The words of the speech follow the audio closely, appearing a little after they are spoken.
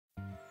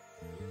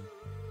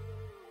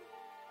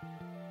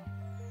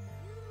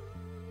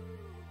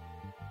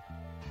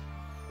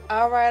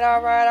All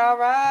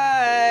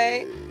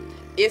right.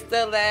 It's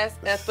the last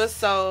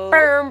episode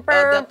of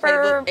the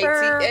Playbook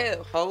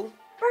ATL, ho.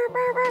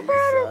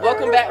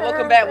 Welcome back.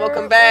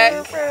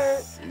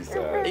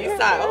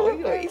 Eastside. Oh,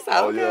 you know Eastside.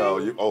 Oh,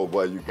 yeah. Oh,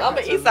 boy, you got I'm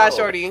an Eastside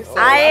shorty. So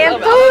I am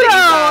too,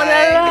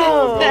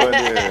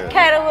 though.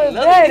 Kinda was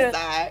better.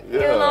 You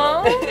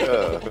know?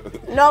 Yeah.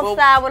 North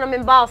side when I'm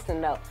in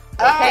Boston, though.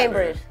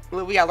 Cambridge.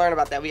 We gotta learn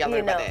about that.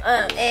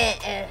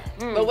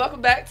 But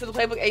welcome back to the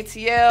Playbook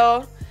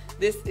ATL.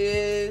 This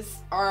is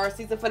our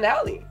season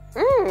finale.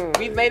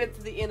 We've made it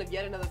to the end of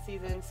yet another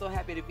season. So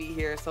happy to be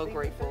here. So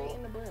grateful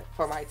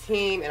for my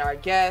team and our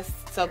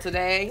guests. So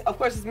today, of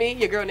course, it's me,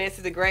 your girl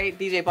Nancy the Great,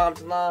 DJ Bomb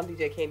Jalam,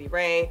 DJ Candy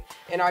Rain,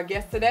 and our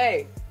guest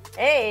today.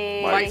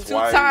 Hey, Mike two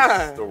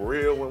times. The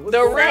real one.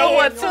 The real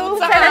one 2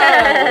 times.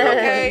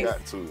 Okay.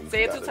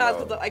 Say it 2 times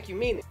because like you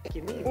mean it.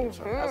 Okay,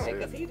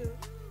 because he do.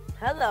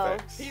 Hello.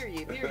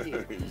 Period.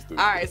 All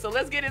right, so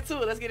let's get into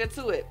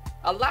it.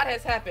 A lot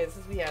has happened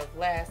since we have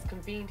last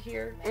convened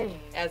here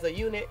as a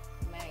unit.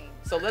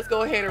 So let's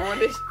go ahead and run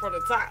this from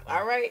the top,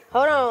 all right?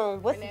 Hold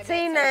on. What's the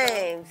team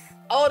names?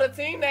 Oh, the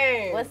team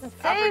names. What's the team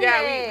I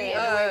forgot. names?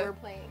 We're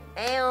playing.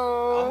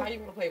 How you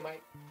gonna play,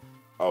 Mike?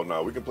 Oh,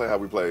 no, we can play how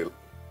we play.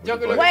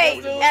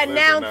 Wait,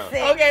 announce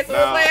it. Okay, so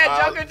we're playing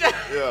Joker.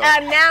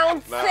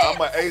 Announce now, it.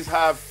 I'm an ace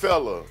high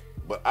fella,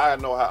 but I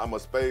know how I'm a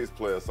spades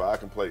player, so I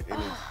can play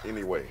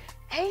any way.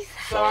 Ace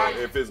high. So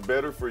if it's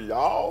better for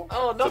y'all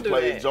to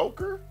play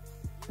Joker,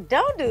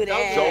 don't do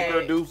that.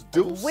 Joker, deuce.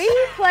 We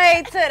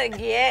play to the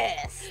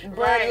guests, but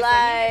right,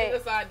 like so you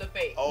decide the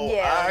fate. Oh,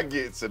 yeah. I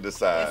get to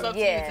decide. It's up to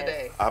you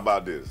today. How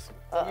about this?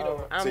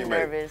 I'm teammate,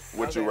 nervous.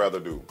 What you rather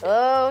do?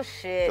 Oh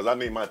shit. Because I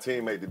need my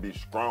teammate to be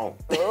strong.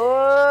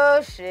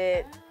 Oh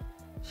shit.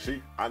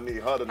 I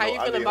need her to know. How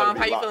you feeling, Bomb?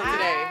 How you feeling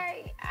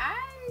today?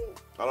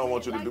 I don't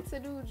want you to do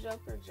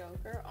Joker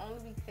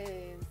only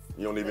because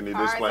you don't even need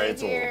to explain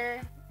to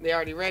him. They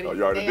already ready. Oh,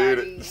 you already did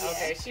it?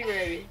 Okay, she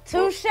ready.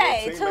 Touche,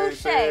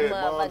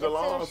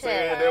 motherfucker.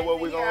 That's what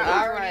we gonna do.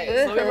 All right,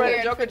 so we're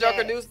running Joker,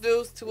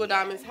 deuce, 2 of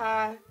diamonds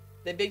high.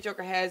 The big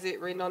Joker has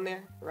it written on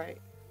there, right?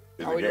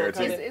 Is it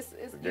guaranteed?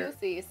 You'll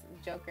see, it's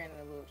Joker and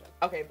a little Joker.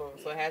 Okay, boom.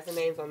 So it has the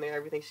names on there.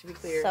 Everything should be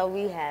clear. So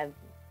we have,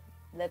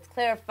 let's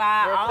clarify.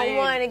 I don't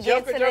want to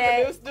get to that.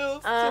 Joker, deuce, 2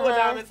 of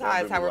diamonds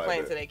high is how we're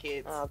playing today,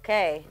 kids.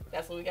 Okay.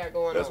 That's what we got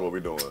going on. That's what we're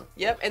doing.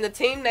 Yep, and the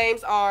team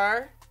names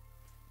are...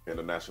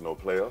 International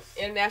players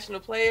and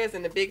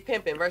the Big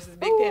Pimpin' versus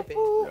Big Pimpin'.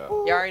 Yeah.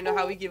 You already know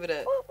how we give it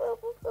up.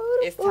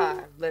 It's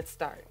time. Let's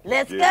start.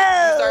 Let's go. You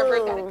start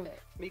first.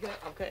 Mika?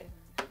 Okay.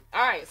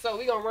 All right, so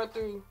we're going to run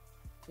through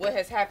what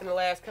has happened the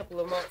last couple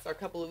of months or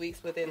couple of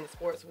weeks within the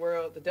sports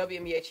world. The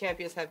WNBA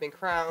champions have been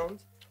crowned.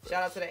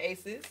 Shout out to the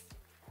Aces.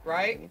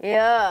 Right?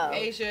 Yeah.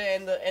 Asia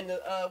and the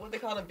what they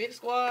call them, bitch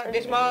squad,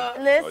 bitch mob.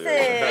 Listen.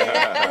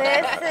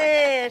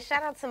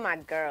 Shout out to my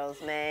girls,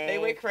 man. They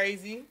went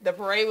crazy. The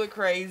parade went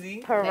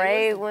crazy.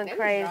 Parade went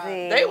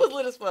crazy. They was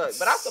lit as fuck,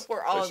 but I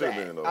support all of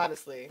that.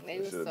 Honestly, they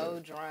were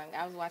so drunk.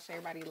 I was watching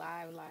everybody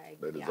live,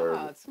 like they deserve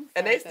it.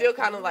 And they still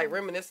kind of like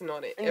reminiscing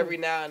on it every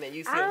now and then.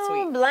 You see them tweet. I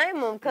don't blame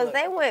them because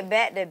they went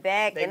back to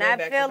back, and I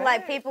feel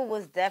like people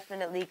was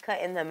definitely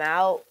cutting them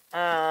out.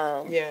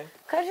 Yeah.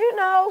 Cause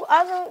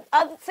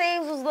other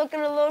teams was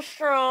looking a little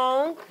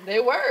strong.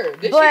 They were.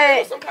 This year there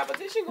was some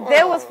competition going on.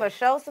 There was for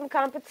sure some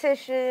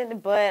competition,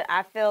 but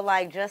I feel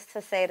like just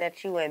to say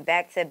that you went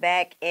back to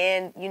back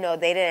and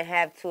they didn't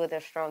have 2 of their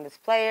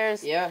strongest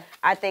players. Yeah.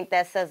 I think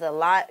that says a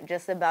lot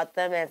just about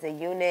them as a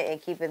unit and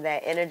keeping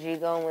that energy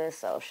going.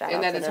 So shout out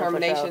to them. And that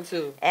determination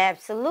too.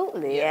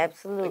 Absolutely.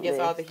 Absolutely.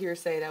 Against all the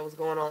hearsay that was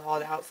going on, all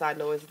the outside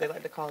noise they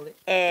like to call it.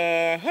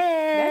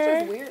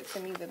 That's just weird to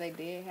me that they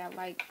did have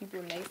like people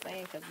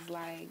naysaying because it's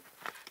like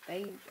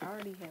they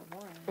already had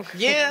won.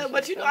 Yeah,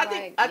 but I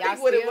think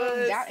what it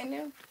was. Doubting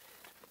them?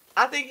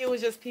 I think it was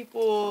just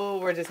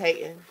people were just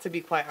hating, to be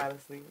quite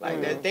honestly.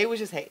 Like they was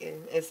just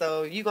hating, and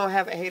so you gonna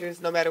have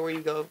haters no matter where you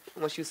go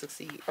once you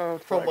succeed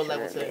from one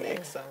level to the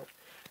next. So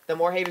the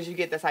more haters you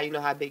get, that's how you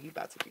know how big you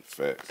about to be.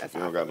 Facts. If you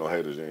don't got no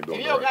haters, you ain't doing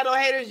it. If you don't got no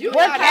haters, you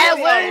got to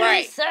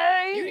right.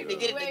 You need to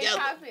get it together.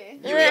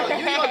 You're your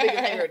biggest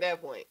hater at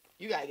that point.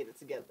 You gotta get it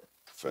together.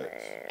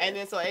 Facts. And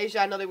then so Asia,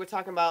 I know they were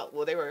talking about.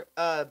 Well, they were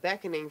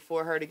beckoning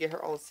for her to get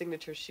her own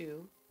signature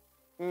shoe.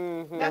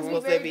 That's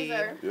supposed to be.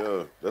 Yeah,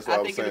 that's what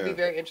I was saying. It'll be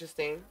very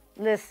interesting.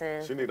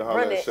 Listen, she need to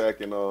holler at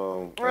Shaq and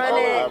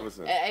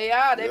Iverson. At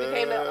AI, they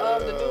became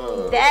the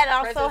dude. That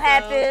also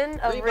happened.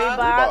 A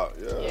Reebok.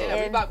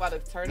 Yeah, Reebok about to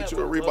turn up. Get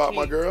you a Reebok,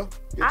 my girl.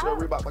 Get you a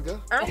Reebok, my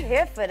girl. I'm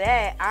here for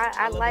that.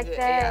 I like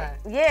that.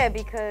 Yeah,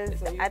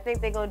 because I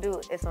think they're gonna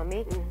do it's on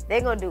me.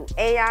 They're gonna do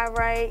AI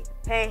right,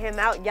 paying him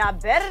out. Y'all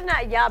better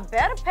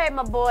pay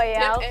my boy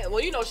out.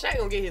 Well, Shaq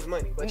gonna get his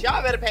money, but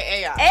y'all better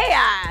pay AI.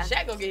 AI.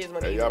 Shaq gonna get his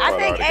money. I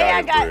think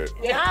AI got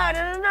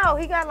no.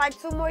 He got like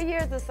 2 more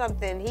years or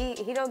something. He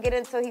don't get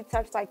until he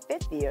touched like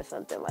 50 or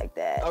something like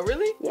that. Oh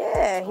really?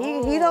 Yeah.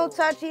 He don't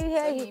touch. He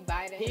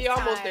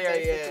almost there.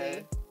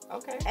 Yeah.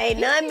 Okay. Ain't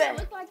none but.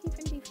 Look like he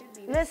can be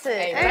 50. Listen,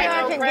 Hey,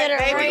 AR can get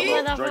it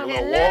right,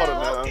 motherfucking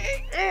now.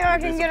 AR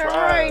can get it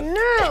right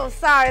now.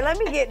 Sorry, let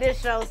me get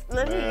this show.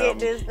 Let me get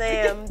this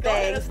damn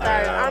thing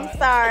started. I'm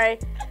sorry.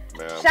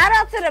 Shout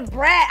out to the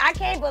brat. I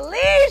can't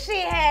believe she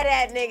had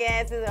that nigga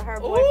as her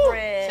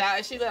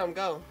boyfriend. She let him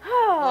go.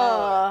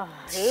 Oh,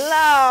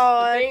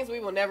 Lord. The things we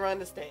will never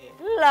understand.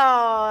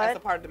 Lord. That's a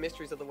part of the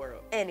mysteries of the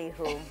world.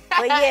 Anywho.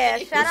 But yeah,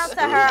 shout out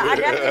to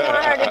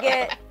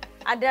her.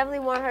 I definitely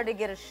want her to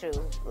get a shoe.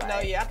 Like, No,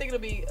 yeah, I think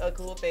it'll be a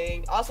cool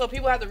thing. Also,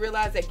 people have to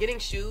realize that getting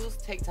shoes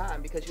take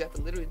time because you have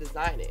to literally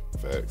design it.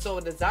 Facts. So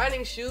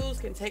designing shoes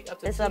can take up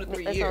to 2 to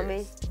 3 years. On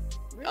me.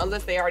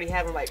 Unless they already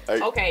have them, like,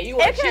 okay, you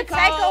want a shoe code? It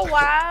can take a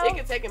while. It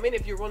can take a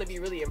minute if you want to be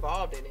really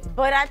involved in it.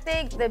 But I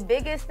think the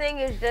biggest thing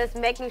is just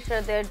making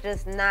sure they're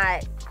just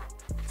not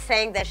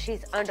saying that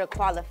she's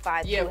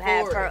underqualified to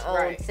have her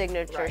own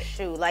signature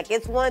shoe. Like,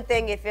 it's one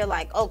thing if you're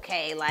like,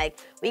 okay, like,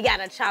 we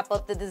gotta chop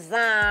up the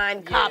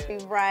design,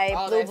 copyright,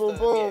 boom, boom,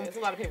 boom. Yeah, it's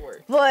a lot of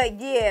paperwork.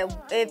 But yeah,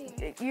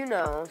 if you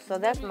know, so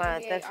that's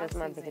just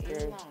my biggest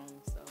thing.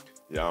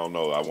 Yeah, I don't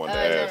know. I wanted to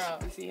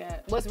ask.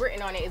 What's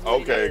written on it is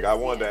okay, I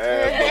wanted to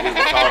ask, but we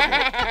were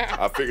talking.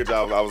 I figured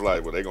I was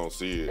like, well, they gonna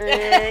see it.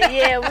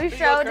 Yeah, we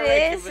sure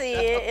did see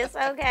it. It's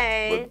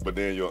okay. But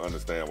then you'll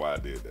understand why I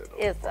did that, though.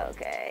 It's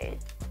okay.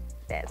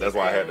 That's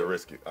why I had to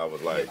risk it. I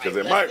was like, because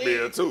it might be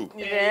a 2.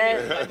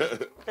 Yeah.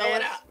 Throw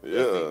it out.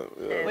 Yeah.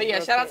 But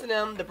yeah, shout out to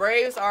them. The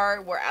Braves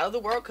were out of the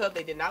World Cup.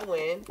 They did not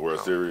win.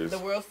 World Series. The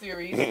World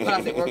Series. When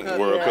I say World Cup.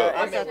 World Cup.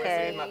 I meant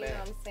okay. World Series, my bad. You know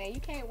what I'm saying?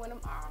 You can't win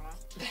them all.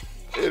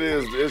 It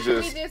is. It's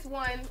just. We just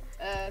won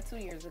 2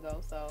 years ago,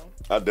 so.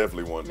 I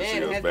definitely wanted to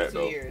see us back,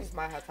 though. 2 years.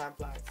 My how time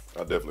flies. I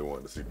definitely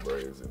wanted to see the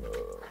Braves. And,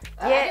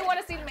 I didn't want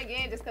to see them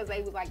again just because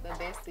they was like the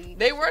best team.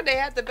 They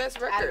had the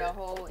best record. Out of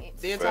the whole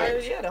entire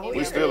year.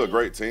 We still a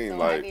great team. So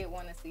like, I did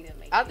want to see them.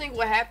 I think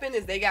what happened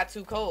is they got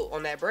too cold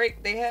on that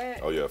break they had.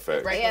 Oh yeah,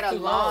 facts. They had a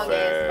long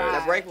ass bye.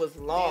 The break was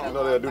long. You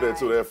know they'll do that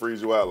too. They'll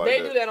freeze you out like that.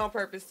 They do that on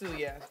purpose too.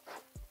 Yeah.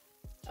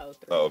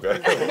 Oh, okay.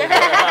 You're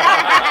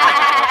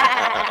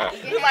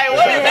like,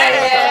 what is that?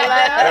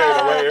 Hey,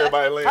 the way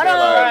everybody leaning like,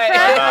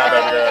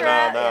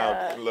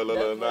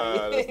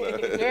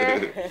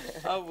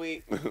 nah, I'm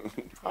weak.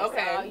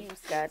 Okay.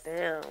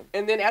 Goddamn.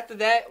 And then after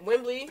that,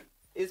 Wembley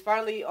is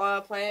finally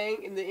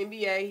playing in the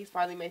NBA. He's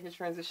finally made his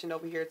transition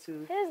over here to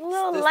his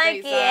little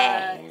lanky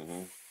ass.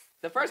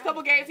 The first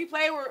couple games he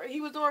played,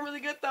 he was doing really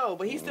good though,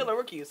 but he's still a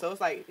rookie, so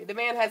it's like the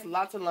man has a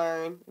lot to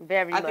learn.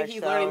 Very much so. I think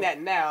he's learning that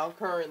now,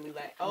 currently.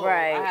 Like,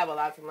 I have a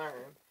lot to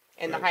learn,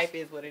 and the hype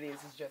is what it is.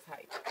 It's just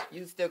hype.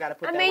 You still got to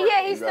put.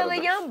 He's still a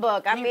young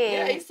buck.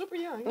 He's super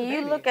young.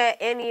 You look at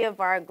any of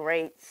our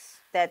greats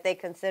that they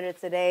consider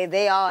today,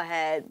 they all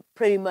had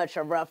pretty much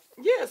a rough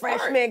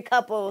freshman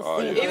couple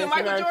seasons. Even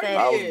Michael Jordan.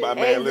 I was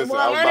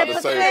about to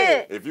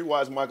say, if you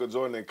watch Michael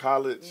Jordan in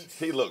college,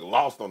 he looked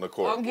lost on the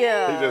court.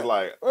 Yeah. He just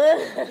like...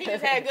 he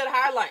just had good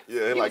highlights.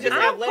 Yeah, he was just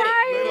athletic.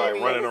 They like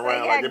running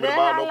around like, give me the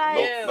ball.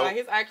 Like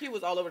his IQ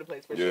was all over the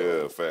place for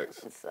sure. Yeah,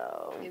 facts.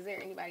 So, is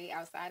there anybody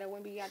outside of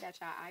Wemby y'all got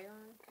y'all eye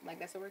on? Like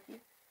that's a rookie?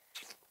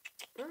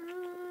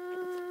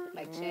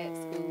 Like Chet,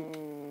 Scoot.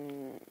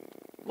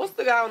 What's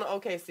the guy on the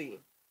OKC?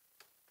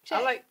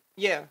 Chet.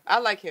 I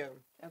like him.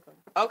 Okay.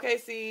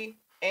 OKC,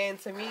 and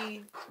to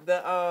me,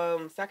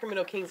 the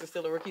Sacramento Kings are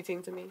still a rookie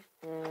team to me.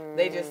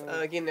 They just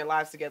getting their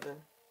lives together.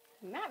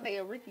 Not they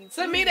a rookie team.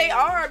 To me, they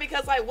are,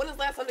 because like, when is the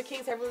last time the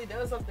Kings have really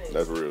done something?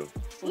 That's real.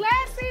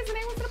 Last season,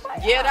 they went to the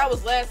playoffs. Yeah, that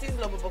was last season,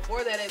 but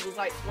before that, it was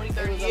like 20,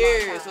 30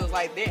 years. So it was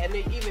like,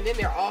 even then,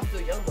 they're all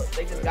still young bucks.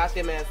 They just got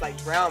them as like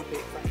round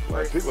picks.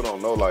 Like, people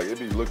don't know, like, it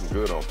be looking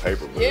good on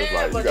paper, but it's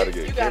like, you gotta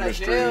get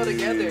chemistry. Gel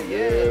together. Like, you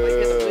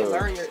have to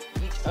learn each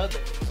other.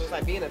 So it's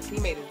like being a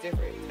teammate is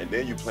different. And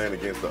then you playing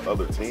against the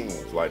other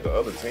teams. Like, the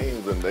other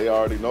teams, and they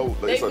already know.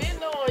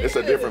 It's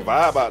a different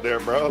vibe out there,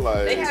 bro.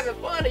 Like, they having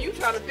fun, and you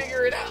trying to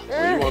figure it out.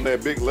 When you on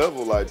that big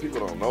level, like, people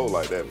don't know,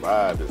 like, that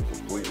vibe is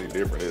completely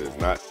different. It is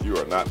not, you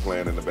are not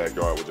playing in the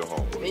backyard with your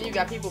homeboy. And you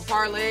got people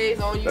parlays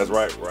on you. That's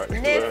right.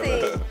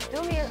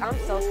 Nipsey, I'm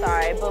so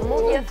sorry, but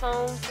move your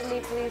phone to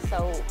me, please,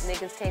 so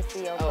niggas can't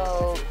see your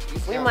code.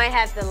 We might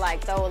have to,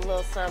 like, throw a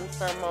little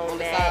something on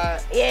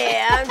that.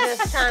 Yeah, I'm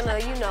just trying to,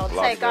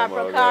 take our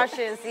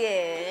precautions.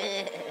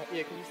 Yeah, can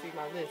you see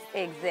my list?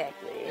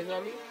 Exactly. Is it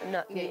on me?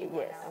 No, yes.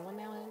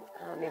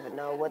 I don't even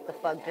know what the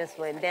fuck just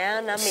went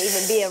down. I'm gonna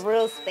even be a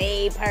real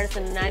spade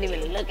person and not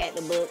even look at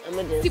the book. I'm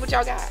gonna just see what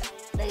y'all got.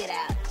 Look it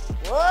out.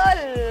 What?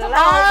 Come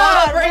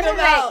on, bring them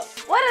out.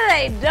 What are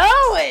they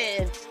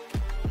doing?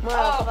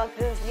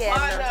 Motherfuckers.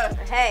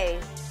 Hey,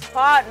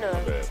 partner.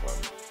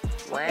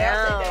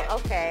 Wow.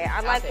 Okay.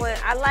 I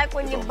like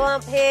when you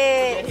bump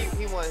heads. Yeah,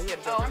 he won.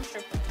 I'm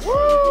sure.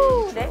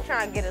 Woo! They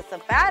trying to get us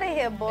up out of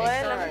here, boy.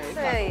 Let me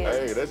tell you.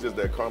 Hey, that's just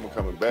that karma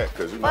coming back,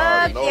 because I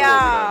already know what we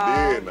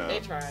done did now. They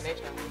trying.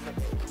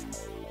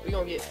 We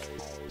gonna get.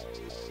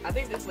 I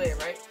think this leg,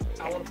 right?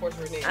 I want to force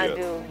her name. I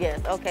do.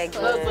 Yes. Okay. Good.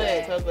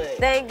 Close leg.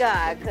 Thank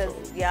God, because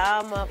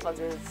y'all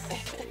motherfuckers.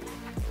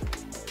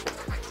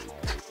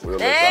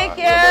 Thank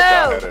you. We'll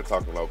let y'all have that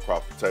talking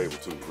across the table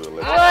too.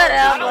 Whatever.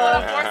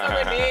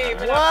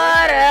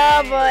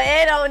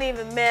 It don't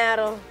even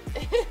matter.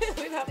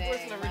 We not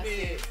forcing over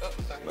there. Oh,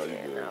 sorry. No, you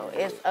good. No,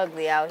 it's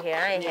ugly out here.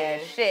 I ain't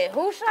had shit.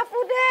 Who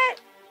shuffled that?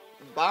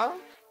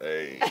 Bomb?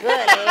 Hey. Good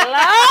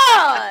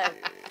Lord.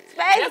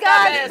 Space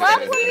gods, fuck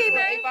with me,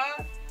 man.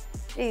 8'5"?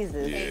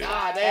 Jesus. Yeah.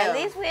 Ah, damn. At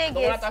least we ain't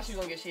The one I get. thought she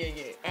was gonna get, she ain't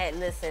get. And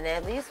listen,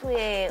 at least we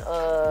ain't. We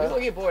was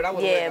gonna get bored. I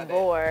wasn't worried about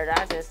bored.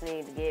 I just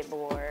need to get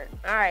bored.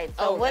 All right.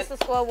 So what's the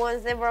score?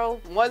 1-0. that.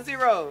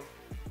 1-0.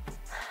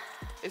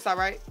 It's all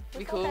right.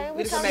 We cool. Okay,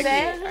 we just come back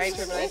in. I ain't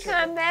tripping.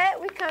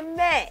 We come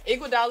back.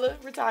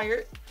 Iguodala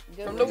retired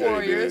from the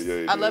Warriors.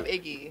 I love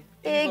Iggy.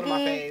 Iggy's one of my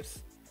faves.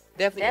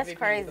 Definitely. That's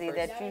crazy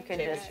that you can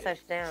just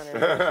touch down and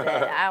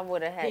that. I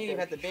would have had He didn't even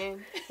have to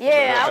bend.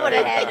 Yeah, I would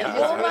have had to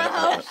move my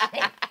whole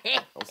shit.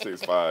 I'm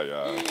 6'5",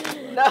 y'all.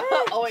 No.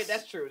 Oh, wait,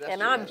 that's true. That's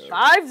and true.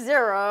 I'm 5'0".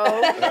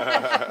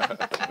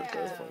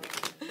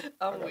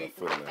 I'm weak.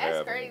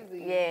 That's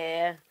crazy.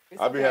 Yeah.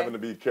 I be having to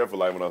be careful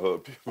like when I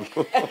hug people.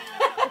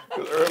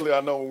 Because earlier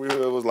I know when we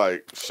heard it was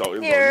like, show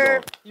it.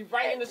 You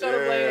right in the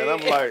shoulder Yeah, blade. and I'm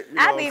like, you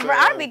know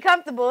I be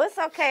comfortable. It's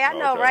okay. I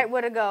know right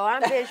where to go.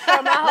 I've been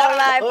sure my whole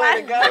life.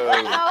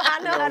 I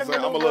know how to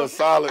maneuver. I'm a little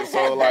solid,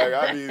 so like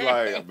I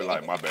be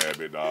like, my bad,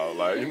 big dog.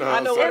 Like, you know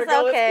what I'm saying? It's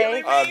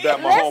okay. I dap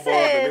my homeboy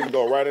and he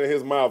go right in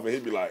his mouth and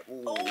he'd be like,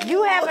 ooh.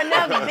 You have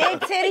enough big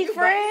titty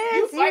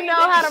friends. You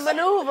know how to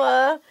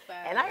maneuver.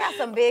 And I got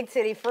some big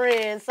titty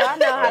friends, so I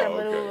know how to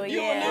maneuver.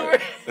 Yeah.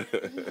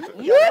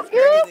 You.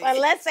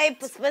 Unless they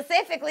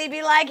specifically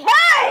be like,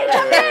 hey,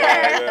 come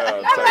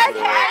here. I'm like,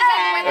 hey.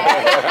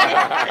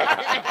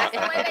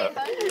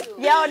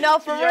 Yo, no,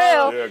 for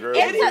real. Yeah, girl,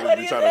 you trying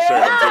to share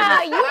them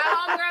titties. My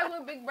homegirls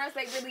with big breasts,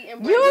 they really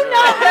embrace You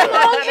know how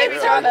long it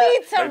took me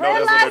to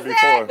realize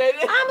that.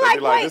 I'm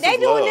like, wait, they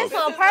doing this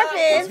on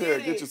purpose.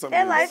 Get you some.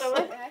 They're like,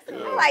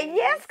 I'm like,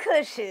 yes,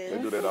 cushions.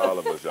 They do that to all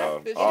of us,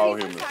 y'all. All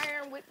Is he humans.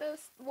 retiring with the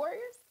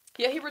Warriors?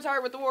 Yeah, he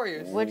retired with the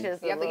Warriors. Which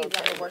is I think he's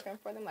gonna be working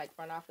for them, like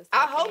front office.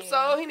 I hope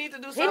so. He needs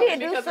to do something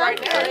because right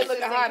now they look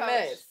a hot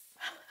mess.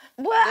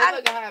 Well, They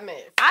look a hot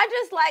mess. I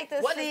just like to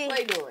What see. is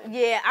Play doing?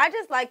 Yeah, I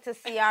just like to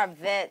see our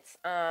vets.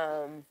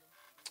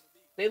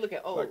 They look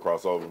at Like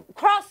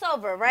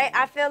crossover, right?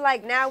 I feel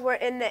like now we're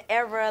in the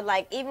era,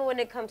 like even when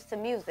it comes to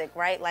music,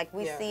 right? Like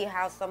we see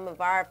how some of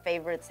our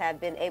favorites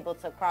have been able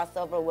to cross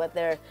over,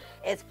 whether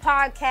it's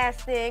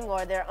podcasting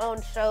or their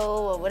own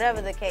show or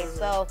whatever the case.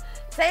 So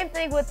same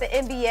thing with the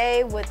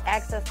NBA with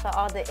access to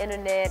all the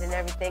internet and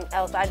everything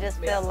else. I just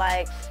feel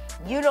like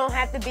you don't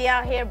have to be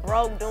out here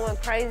broke doing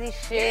crazy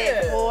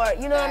shit for,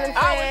 you know what I'm saying?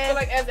 I always feel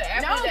like as an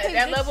athlete,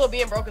 that level of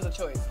being broke is a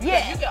choice.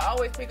 Yeah. You can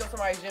always pick up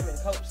somebody's gym and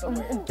coach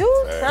somewhere.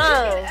 Do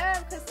something.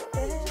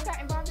 Because you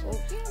got involved in a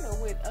scandal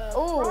with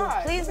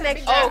fraud. Please make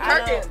sure.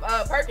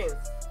 Perkins.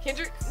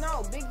 Kendrick?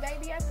 No, Big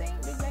Baby, I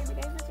think. Big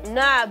Baby Davis.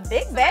 Nah,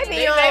 Big Baby.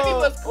 Big Baby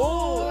was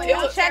cool. It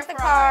was check the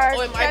cards.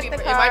 Oh, it might be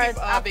Big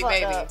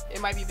Baby.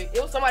 It might be Big.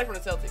 It was somebody from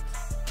the Celtics.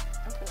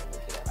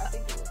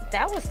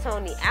 That was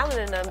Tony Allen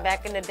and them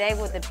back in the day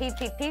with the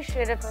PPP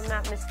shit, if I'm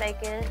not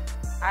mistaken.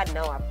 I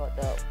know I fucked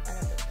up.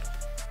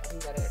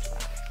 6, 7,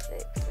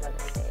 8, 9,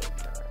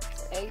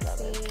 10,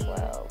 11,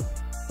 12.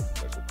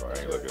 That's your part. I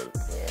ain't look at it.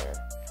 Yeah.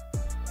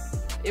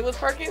 It was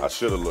Perkins? I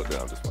should have looked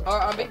down just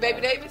Or Big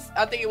Baby Davis?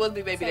 I think it was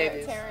Big Baby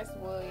Davis. Terrence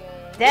Williams.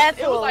 That's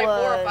it was like 4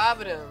 or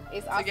 5 of them.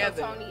 It's also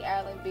together. Tony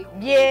Allen, Big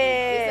Baby.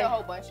 Yeah. It's a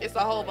whole bunch. It's a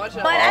whole bunch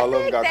of but them. All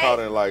of them got caught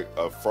in like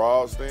a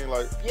fraud thing.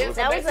 Like, yeah, so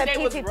that was a they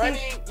was PPP.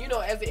 running, you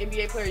know, as an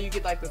NBA player, you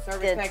get like the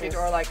service package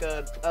or like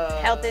a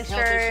health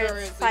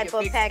insurance so type you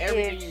of fix package.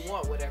 Everything you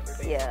want, whatever.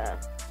 Basically. Yeah.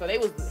 So they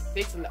was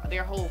fixing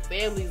their whole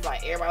families.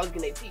 Like everybody was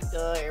getting their teeth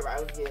done.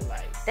 Everybody was getting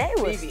like they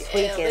was BBL.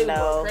 tweaking They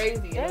though. was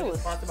crazy. They and was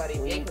sponsored by the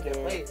NBA because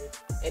they're players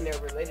and they're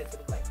related to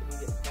the like the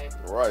media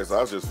family. Right. So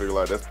I just figure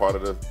like that's part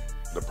of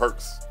the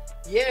perks.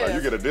 Yeah. Like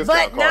you get a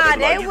discount but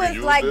card. they like,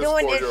 was like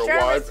doing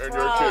insurance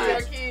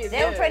fraud. Kids.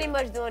 They were pretty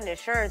much doing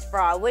insurance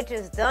fraud, which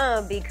is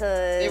dumb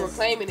because they were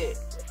claiming it.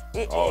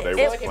 They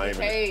were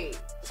claiming it.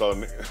 So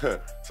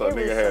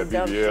nigga had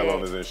BBL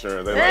on his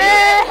insurance. They like,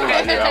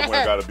 yeah, I went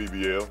and got a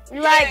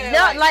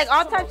BBL. Like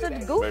all types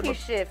of goofy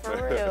shit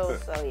for real.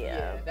 So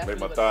yeah. Make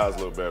my thighs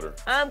look better.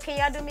 Can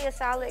y'all do me a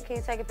solid? Can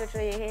you take a picture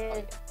of your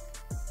head?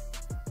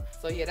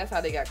 So yeah, that's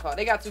how they got caught.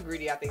 They got too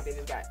greedy. I think they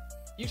just got.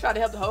 You tried to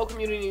help the whole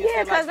community.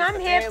 Yeah, because I'm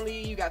here.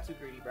 Family, you got too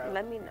greedy, bro.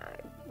 Let me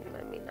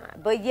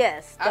not. But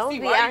yes, don't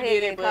be out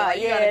here getting caught.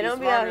 Yeah, don't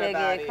be out here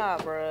getting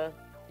caught, bro.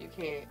 You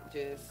can't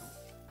just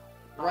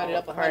run it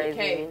up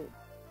 100K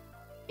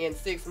in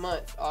 6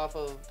 months off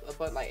of a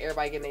bunch like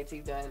everybody getting their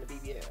teeth done in the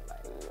BBL.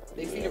 Like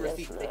they see the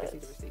receipt. They can see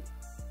the receipt.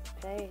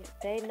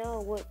 They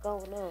know what's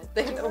going on.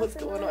 They know what's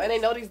going on, and they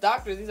know these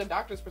doctors. These are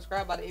doctors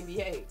prescribed by the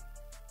NBA.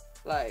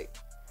 Like.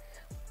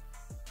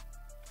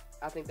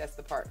 I think that's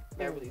the part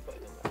that really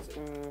fucked them up too.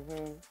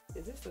 Mm-hmm.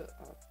 Is this a?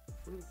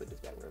 Let me put this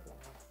back where it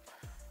belongs.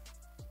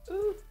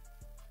 Ooh.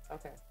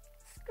 Okay.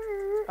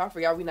 I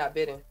forgot we not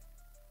bidding.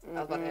 I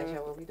was about to ask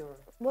y'all what we doing.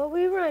 What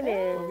we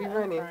running? What we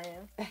running?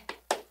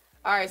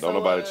 All right. Don't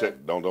nobody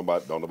check. Don't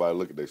nobody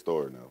look at their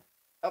story now.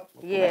 Oh,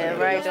 yeah,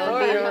 right. Don't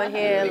be on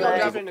here. We're gonna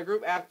drop it in the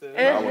group after.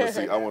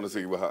 I want to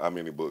see how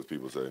many books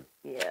people say.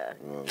 Yeah.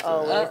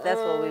 Always. That's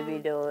what we be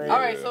doing. All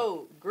right.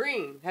 So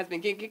Green has been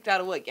getting kicked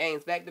out of what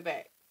games back to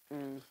back,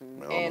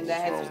 and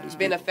that has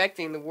been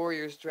affecting the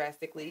Warriors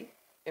drastically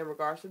in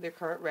regards to their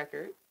current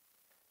record.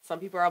 Some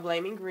people are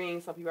blaming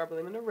Green. Some people are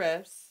blaming the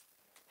refs.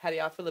 How do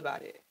y'all feel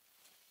about it?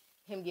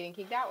 Him getting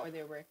kicked out or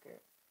their record?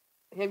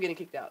 Him getting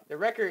kicked out. The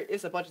record,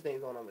 it's a bunch of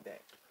things going on with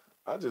that.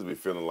 I just be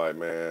feeling like,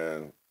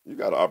 man, you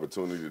got an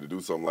opportunity to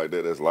do something like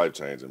that that's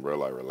life-changing, bro.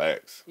 Like,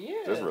 relax.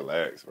 Yeah. Just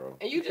relax, bro.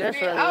 And you just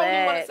being, I don't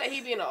even want to say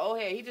he being an old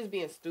head. He just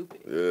being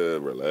stupid. Yeah,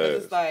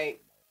 relax. It's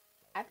like,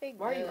 I think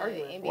why are you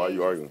arguing? Why are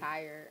you arguing?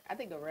 Tired. I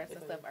think the rest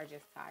of stuff are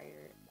just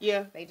tired.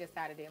 Yeah. They just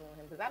tired of dealing with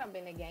him. Because I done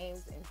been to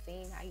games and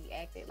seen how he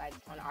acted, like,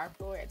 on our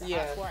floor, at the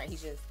floor, and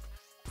he's just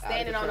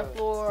standing on the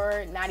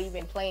floor, not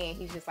even playing.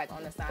 He's just, like,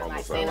 on the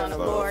sideline, standing on the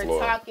floor,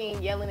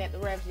 talking, yelling at the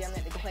refs, yelling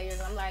at the players.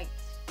 And I'm like,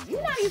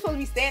 you're not even supposed to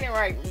be standing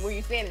right where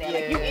you're standing at.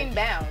 Like, you're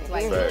inbounds.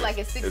 Like, you look like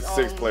it's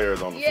six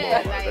players on the floor.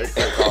 Like,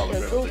 they can't call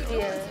them.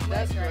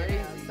 That's right.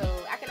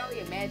 So I can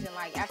only imagine,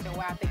 like, after a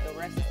while, I think the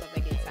rest of stuff,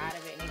 they get tired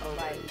of it. And they just,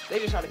 like, they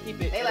just trying to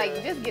keep it. They,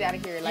 like, just get out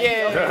of here. Like, we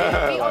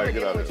over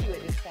dealing with you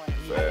at this point. I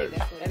think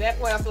that's what at that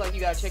point, I feel like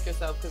you got to check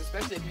yourself. Because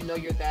especially if you know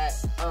you're that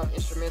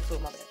instrumental,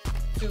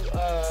 to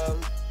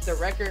the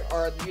record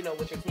or, you know,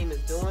 what your team is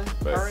doing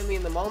currently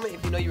in the moment.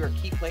 If you know you're a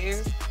key player,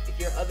 if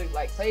your other,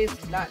 like, players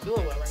is not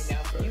doing well right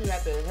now, so you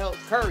have to help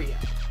Curry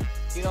out.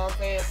 You know what I'm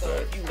saying? So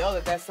if you know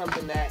that that's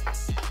something that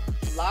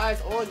lies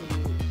on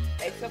you,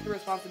 accept the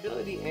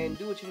responsibility and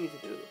do what you need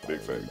to do. Big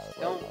face.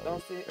 Don't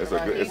sit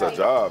It's a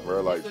job,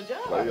 bro. Like, it's a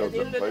job.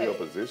 Play your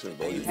position,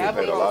 bro. You get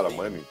paid a lot of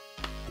money.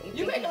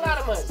 You make a lot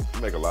of money.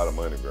 You make a lot of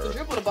money, bro. To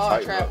dribble the ball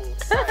and travel.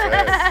 Figure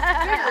it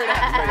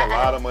out. You make a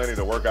lot of money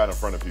to work out in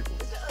front of people.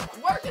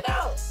 Work it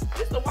out.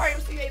 It's the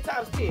YMCA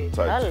times 10. You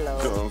know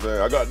what I'm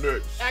saying? I got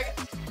next.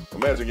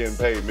 Imagine getting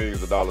paid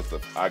millions of dollars to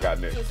I got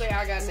next. To say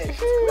I got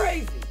next. It's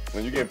crazy.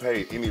 When you getting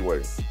paid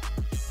anyway.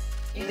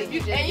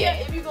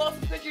 If you go off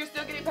the pitch, you're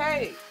still getting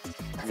paid.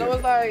 So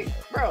it's like,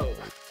 bro,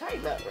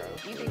 tighten up, bro.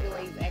 You think the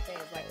way he's acting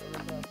is like a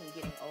result of him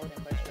getting old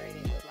and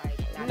frustrated with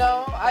like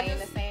not playing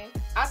the same?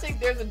 I think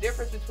there's a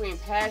difference between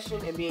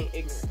passion and being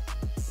ignorant.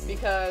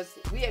 Because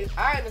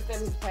I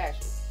understand his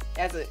passion.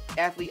 As an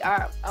athlete,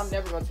 I'm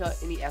never going to tell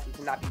any athlete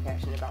to not be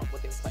passionate about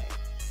what they're playing.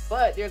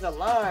 But there's a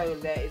line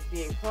that is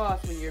being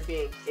crossed when you're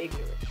being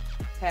ignorant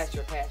past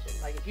your passion.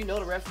 Like, if you know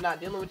the ref's not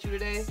dealing with you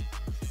today,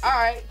 all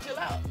right, chill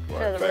out.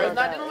 Right. The ref's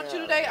not dealing with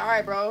you today, all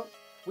right, bro.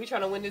 We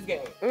trying to win this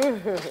game.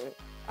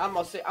 I'm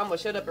gonna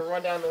shut up and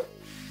run down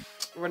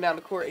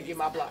the court and get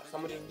my blocks.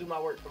 I'm gonna just do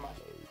my work for my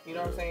team. You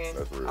know what I'm saying?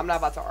 That's real. I'm not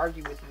about to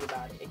argue with you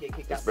about it and get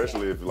kicked out.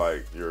 Especially if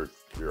like you're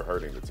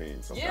hurting the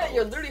team. Yeah,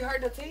 you're literally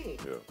hurting the team.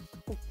 Yeah.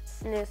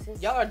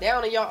 Y'all are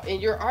down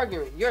and you're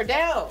arguing. You're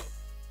down.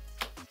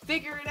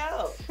 Figure it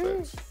out.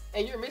 Thanks.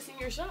 And you're missing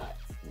your shots.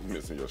 You're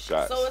missing your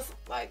shots. So it's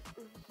like,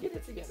 get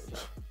it together, Joe.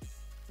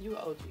 You an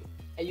OG.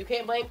 And you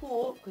can't blame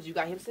Poole because you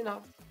got him sent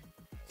off.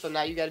 So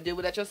now you got to deal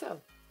with that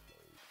yourself.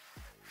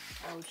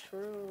 Oh,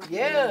 true.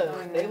 Yeah,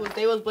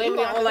 they was blaming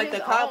it on like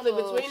the conflict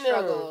between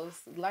them.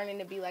 Learning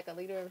to be like a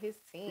leader of his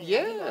team.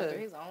 Yeah, he going through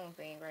his own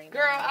thing right now.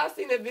 Girl, I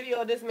seen a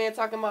video of this man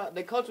talking about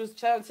the coach was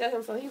trying to tell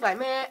him something. He's like,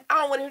 man,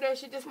 I don't want to hear that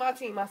shit. This my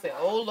team. I said,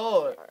 oh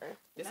Lord,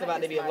 this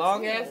about to be a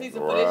long ass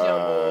season for this young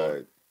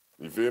boy.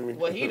 You feel me?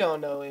 What he don't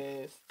know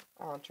is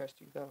I don't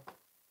trust you, though.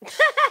 That's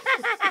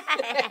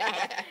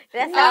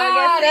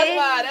all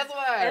That's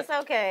why. It's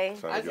okay.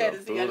 I just had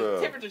to see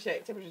temperature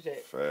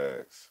check.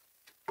 Facts.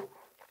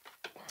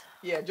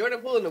 Yeah, Jordan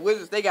Poole and the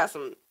Wizards, they got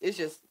some. It's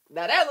just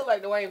now that looks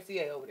like the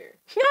YMCA over there.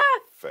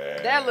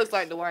 Facts. That looks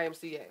like the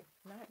YMCA.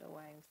 Not the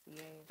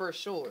YMCA. For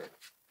sure.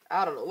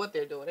 I don't know what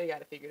they're doing. They got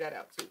to figure that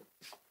out too.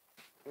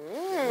 When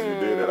you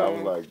did it, I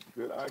was like,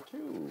 good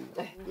IQ.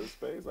 Good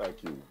space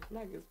IQ.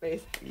 Not good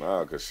space.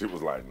 Nah, because she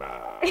was like,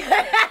 nah.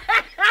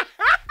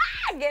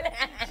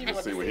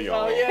 See what he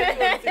on.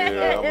 Yeah,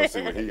 I'm going to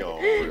see what he on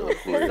real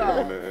quick. You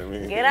know what I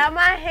mean? Get out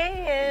my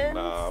hands.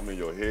 Nah, I'm in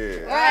your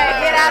head.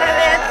 Right, get out of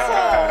there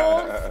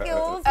too.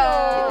 Excuse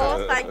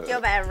me. Thank you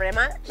very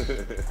much.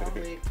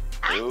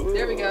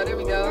 There we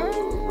go.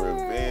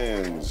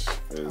 Revenge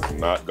is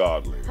not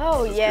godly.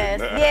 Oh, yes.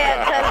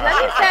 Yeah, because let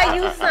me tell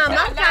you something.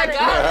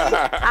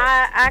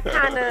 I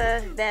kind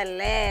of, that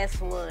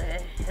last one,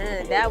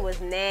 that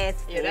was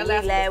nasty. Yeah,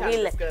 that last one was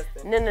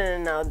disgusting.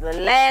 No. The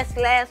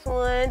last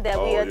one that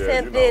we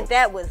attempted,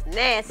 that was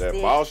nasty.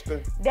 That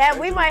Boston? That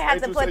we might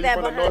have to put that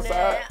behind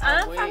that.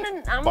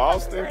 I'm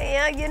Boston?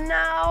 Yeah, you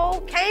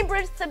know,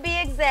 Cambridge to be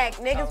exact.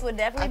 Niggas would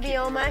definitely be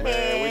on my head.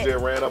 Man, we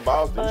just ran up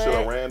Boston. You should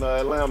have ran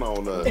Atlanta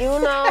on us. You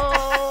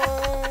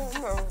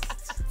know,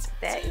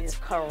 that is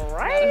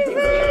crazy.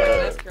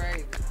 That's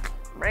crazy.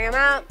 Bring him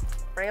out.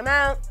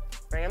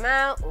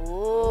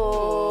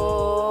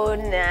 Ooh,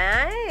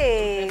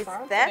 nice.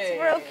 That's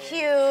real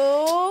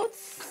cute.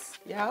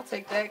 Yeah, I'll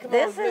take that. Come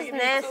this on, is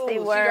nasty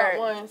work. She got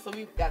one, so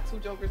we got 2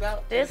 jokers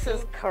out. This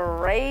is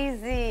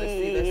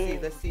crazy.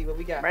 Let's see what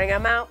we got. Bring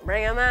them out.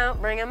 Come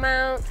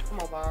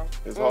on, Bob.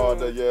 It's hard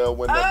to yell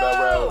when that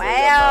round.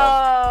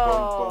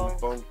 Wow.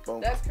 Boom,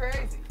 boom. That's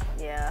crazy.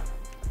 Yeah.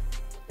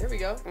 There we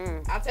go.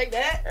 I'll take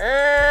that.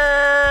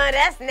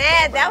 That's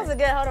nasty. That was a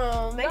good. Hold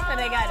on. Make sure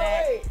they got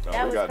that. No,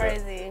 that was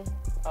crazy. That.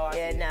 Oh,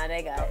 yeah, nah,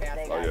 they got it.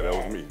 That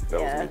was me.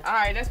 That was me. All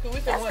right, that's cool.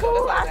 That's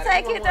cool. I'll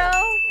take it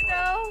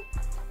though.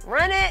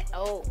 Run it.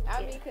 Oh,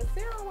 I mean,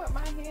 considering what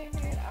my hand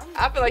had,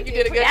 I feel like you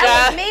did a good job.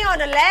 That was me on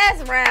the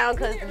last round,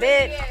 cause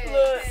bitch,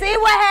 see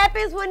what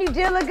happens when you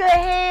deal a good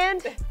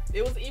hand.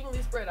 It was evenly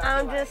spread out.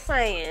 I'm just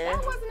saying.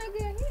 That wasn't a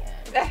good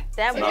hand.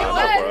 That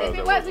if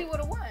it was, we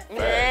would have won.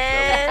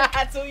 Man,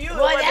 to you.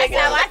 well, that's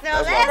how I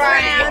felt last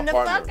round. The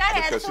fuck, I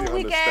had because 2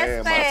 weak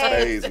ass my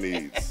spades.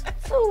 needs.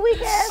 2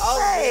 weak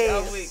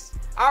ass spades.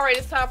 All right,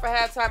 it's time for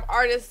halftime.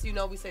 Artists, you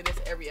know we say this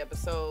every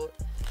episode.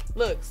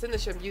 Look, send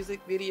us your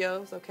music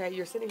videos, okay?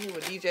 You're sitting here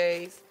with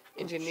DJs,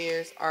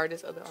 engineers,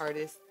 artists, other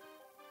artists.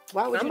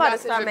 Why would you not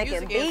send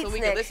your music in so we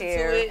can listen to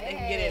it and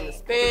get in the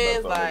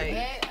spins?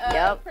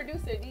 Like,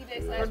 producer,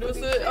 DJ,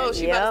 producer. Oh,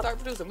 she about to start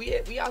producing.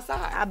 We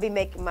outside. I'll be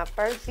making my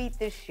first beat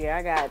this year.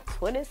 I got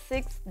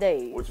 26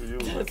 days. What you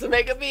using? To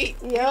make a beat.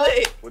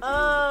 Yep.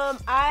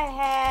 I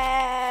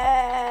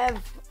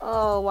have.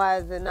 Oh, why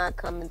is it not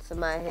coming to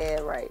my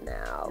head right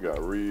now? You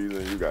got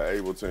Reason, you got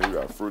Ableton, you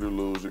got Fruity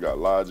Loops, you got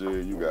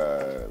Logic, you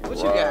got. What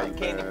you got?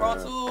 Candy Pro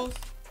Tools?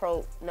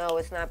 No,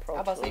 it's not Pro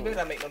Tools. I'm about to say you better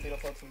not make no beat on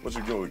Pro Tools. What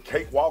you doing?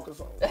 Cakewalk or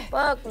something?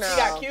 Fuck no. You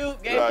got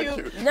Cube,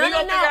 Cube. No.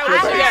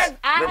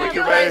 I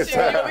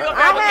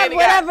had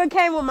whatever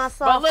came with my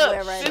software.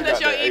 But look, send us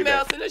your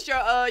email, send us your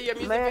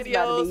music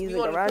videos. We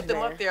want to put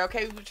them up there,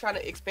 okay? We're trying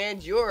to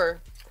expand your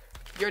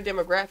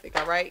demographic,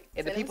 all right?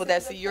 And the people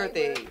that see your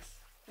things.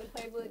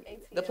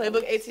 The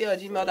Playbook ATL at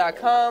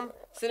gmail.com.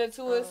 Send it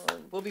to us.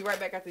 We'll be right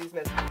back after these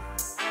messages.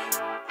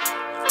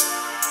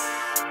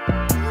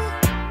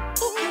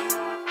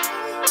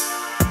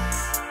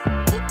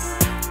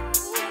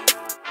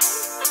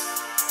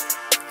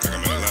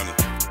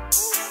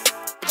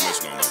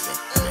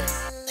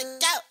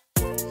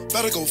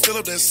 Better go fill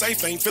up that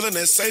safe, ain't feeling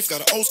that safe. Got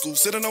an old school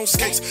sitting on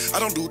skates.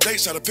 I don't do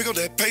dates, try to pick up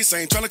that pace.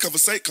 I ain't trying to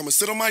conversate, come and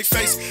sit on my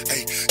face.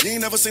 Hey, you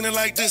ain't never seen it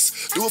like this.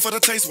 Do it for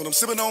the taste when I'm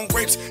sipping on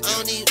grapes.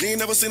 You ain't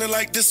never seen it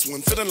like this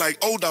one. Feeling like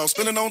old dog,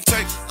 spinning on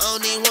tape. I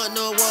don't even want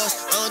no walls.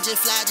 I don't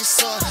just fly, just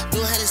soar.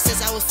 Knew how to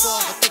since I was 4.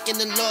 I'm thanking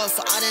the Lord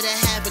for all that I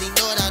had, but he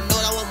know that I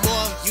want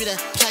more. You the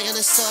plug on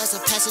the source,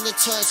 I'm passing the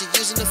torch. You're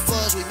using the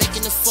force, we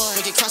making the force.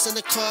 We get crossing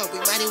the court,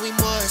 we mighty, we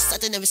more.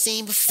 Something never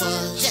seen before.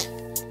 Yeah,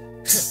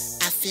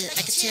 I feel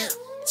like a champ.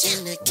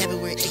 In the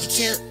cabin where it can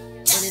camp.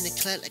 And in the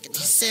club like a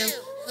nigga Sam.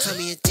 Call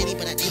me a Jenny,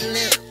 but I need a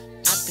lamp.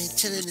 I've been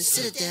chillin' in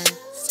Citadel.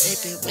 They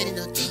been waiting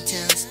on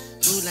details.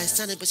 Blue like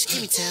Sonic, but she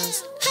give me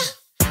tails.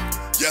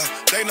 Yeah,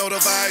 they know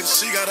the vibes.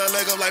 She got her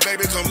leg up like,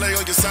 baby, come lay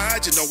on your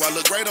side. You know I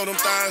look great on them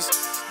thighs.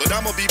 But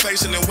I'ma be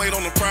patient and wait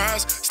on the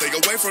prize. Stay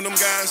away from them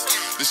guys.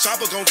 This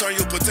chopper gon' turn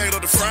your potato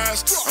to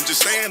fries. I'm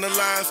just staying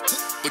alive.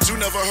 But you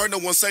never heard no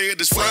one say it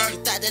this fly. You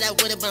thought that I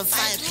would've been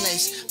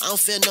fireplace. I don't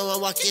feel no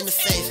one walk in the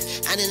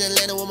faith. I'm in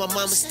Atlanta where my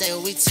mama stay.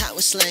 Where we talk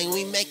with slang,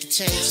 we make a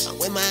change. I'm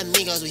with my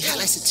amigos, we hot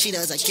like some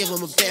Cheetos. I give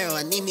them a barrel,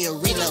 I need me a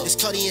reload. It's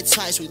Cody and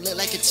Twice, we look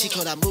like a cheat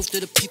code. I move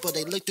through the people,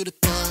 they look through the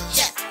bar.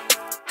 Yeah,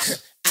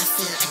 I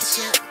feel like a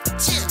champ.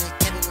 In the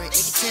cabin where it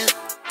can camp.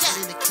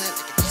 I'm in the club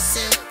like a nigga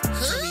Sam.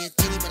 Call me a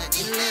Jenny, but I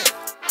need a lamp.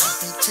 I've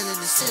been chillin'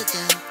 in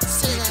Citadel.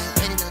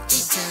 Waiting on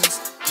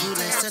details. You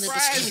like Sonic,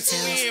 but she give me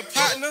tails.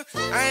 Partner,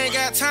 I ain't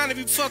got time to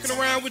be fucking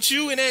around with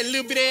you and that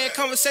little bit ass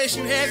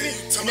conversation you having,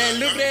 and that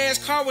little bit ass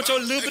car with your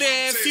little bit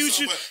ass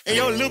future, and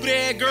your little bit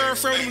ass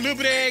girlfriend, them little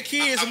bit ass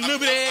kids, them little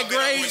bit ass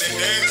grades.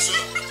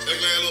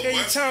 Yeah,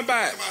 you talking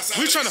about?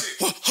 We tryna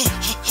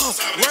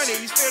run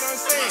it. You see what I'm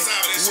saying?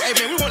 Hey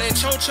man, we want that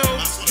cho-cho.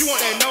 You want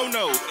that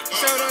no-no. You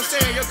see what I'm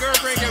saying? Your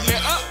girlfriend got me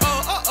that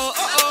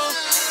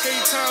Yeah,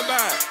 you talking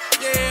about?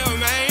 Yeah,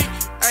 man.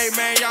 Hey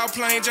man, y'all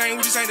plain Jane,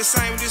 we just ain't the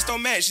same, we just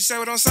don't match. You say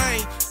what I'm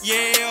saying?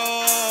 Yeah,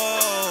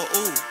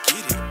 ooh,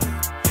 get it.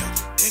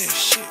 Yeah, that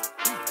shit.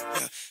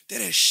 Ooh, yeah,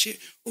 that shit.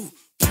 Ooh,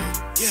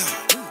 yeah,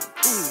 ooh,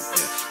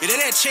 yeah. Yeah,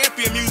 that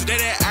champion music,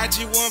 that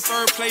IG1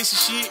 third place and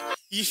shit.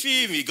 You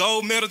feel me?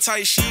 Gold medal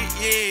type shit,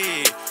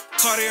 yeah.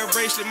 Cartier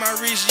bracelet, my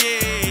wrist,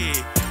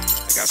 yeah.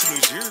 I got some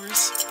new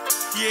jewelries.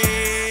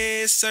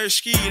 Yeah, Sir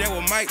Ski, that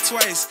was Mike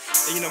Twice.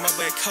 And you know my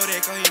boy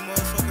Kodak on here,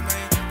 motherfucker,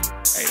 man.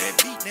 Hey, that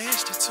beat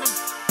nasty too.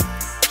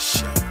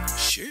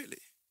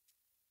 Surely.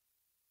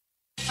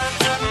 A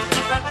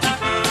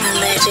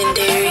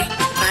legendary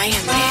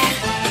fireman.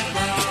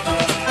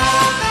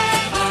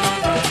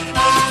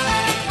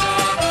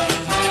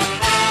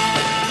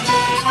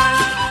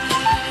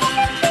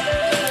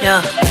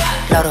 Yeah,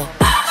 Lotto,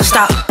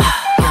 stop.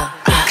 Yeah,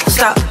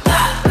 stop.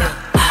 Yeah,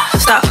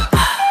 stop.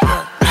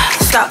 Yeah,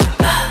 stop.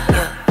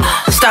 Yeah,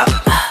 stop.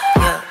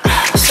 Yeah,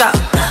 stop.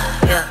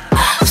 Yeah,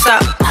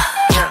 stop.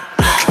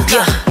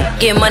 Yeah,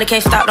 get money.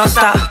 can't stop, don't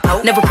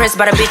stop. Never pressed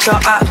by the bitch or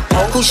op.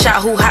 Who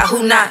shot, who hot,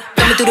 who not?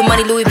 Coming through the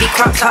money, Louis V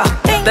crop top.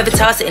 Baby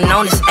tall sitting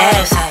on his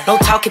ass. No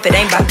talk if it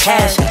ain't about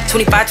cash.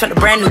 25 trying a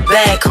brand new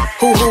bag.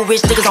 Who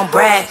rich niggas on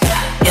brag.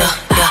 Yeah,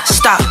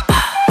 stop.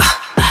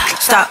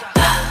 Stop.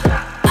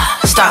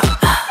 Stop.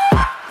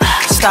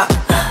 Stop.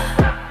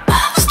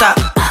 Stop.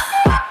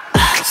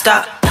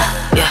 Stop.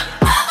 Yeah,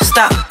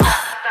 stop.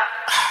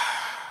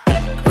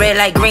 Red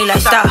light, green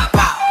light, stop.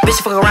 Bitch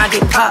fuck around,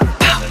 get popped.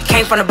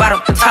 Came from the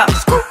bottom, top.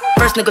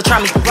 First nigga try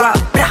me, rock.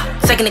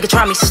 Second nigga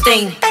try me,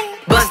 sting.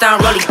 Bust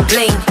down, rollie,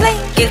 bling.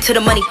 Get to the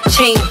money,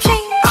 chain.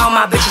 All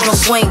my bitches no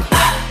swing.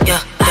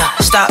 Yeah,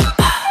 stop.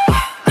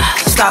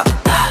 Stop.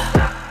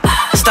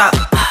 Stop.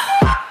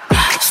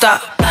 Stop.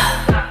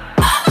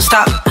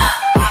 Stop.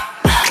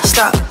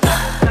 Stop.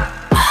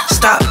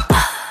 Stop.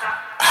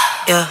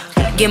 Yeah.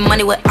 Get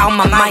money with all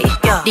my might.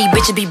 These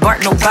bitches be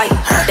bark, no bite.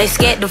 They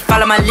scared to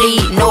follow my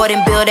lead. Know it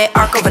and build that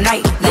arc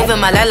overnight. Living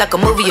my life like a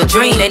movie or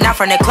dream. They not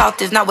from that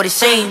cloth, it's not what it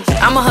seems.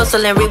 I'ma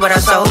hustle and read what I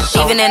sow.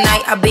 Even at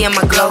night, I be in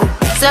my glow.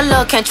 Sell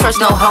love, can't trust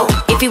no hoe.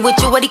 If he with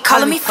you, what he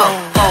calling me for?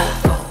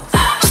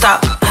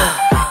 Stop. Stop.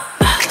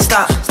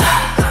 Stop.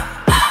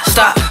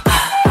 Stop.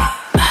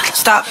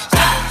 Stop. Stop. Stop.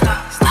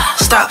 Stop.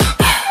 Stop. Stop.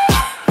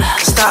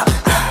 Stop. Stop.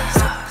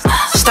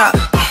 Stop. Stop.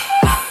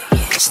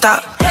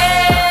 Stop.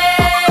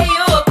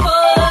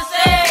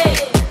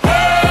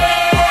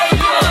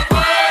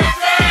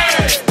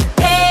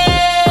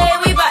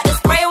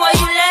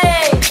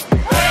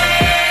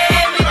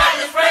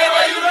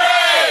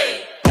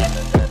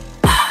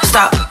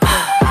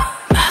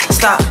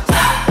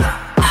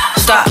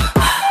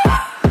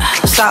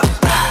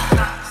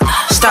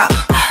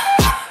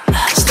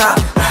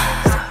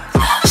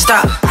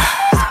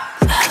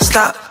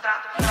 Stop.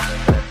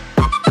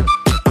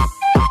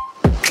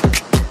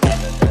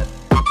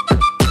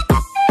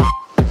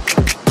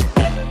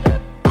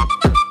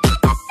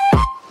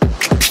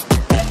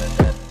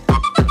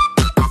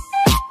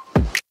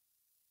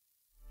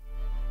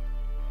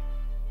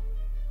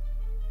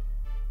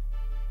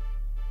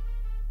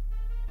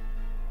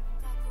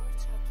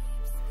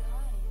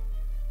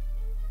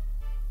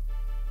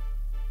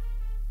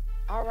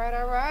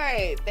 All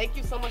right. Thank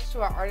you so much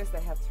to our artists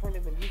that have turned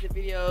into music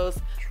videos.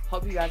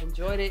 Hope you guys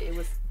enjoyed it.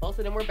 Both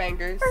of them were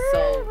bangers,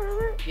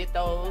 so get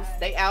those.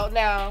 They out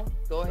now.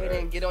 Go ahead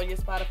and get on your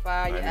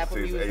Spotify, your Apple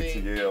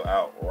Music. ATL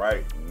out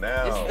right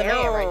now. This is the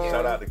man right here.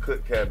 Shout out to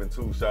Cook Cabin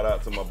too. Shout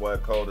out to my boy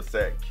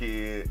Cul-de-Sac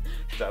Kid.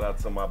 Shout out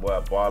to my boy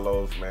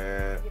Barlos,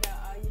 man.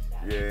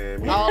 Yeah,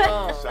 me.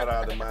 Shout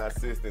out to my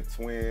assistant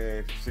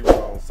twin. She was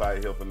on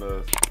site helping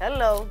us.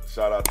 Hello.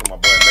 Shout out to my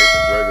boy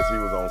Nathan Druggers. He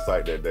was on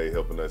site that day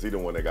helping us. He the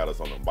one that got us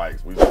on them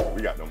bikes. We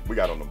got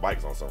on the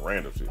bikes on some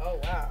random shit. Oh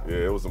wow. Yeah,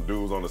 it was some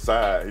dudes on the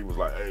side. He was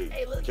like,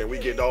 hey look, can we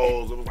get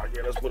those? It was like,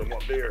 yeah, let's put them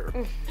up there.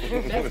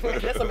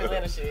 That's some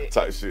Atlanta shit.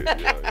 Type shit.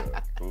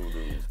 Yeah. Cool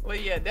dudes. Well,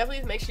 yeah,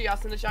 definitely make sure y'all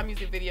send us y'all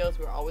music videos.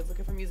 We're always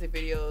looking for music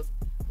videos.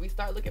 We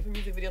start looking for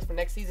music videos for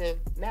next season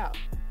now.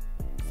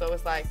 So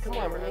it's like, come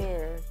on,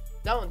 bro.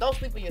 Don't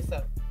sleep on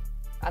yourself.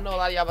 I know a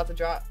lot of y'all about to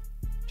drop.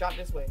 Drop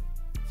this way.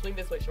 Swing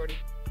this way, shorty.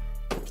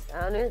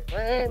 On this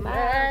way,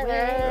 my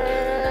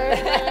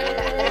way.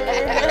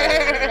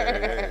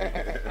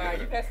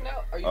 Alright, you passing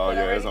out? Are you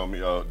it's on me.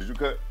 Did you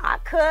cut? I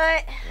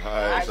cut.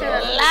 I should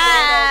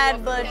have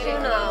lied, but you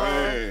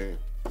know.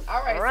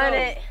 Alright, run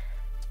it.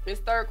 It's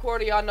third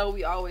quarter. Y'all know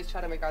we always try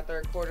to make our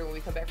third quarter when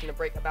we come back from the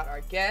break about our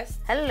guests.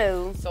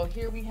 Hello. So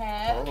here we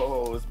have.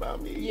 Oh, it's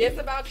about me. Yeah, it's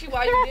about you.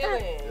 Why you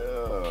dealing?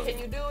 Yeah. Can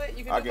you do it?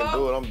 You can I can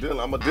do it. I'm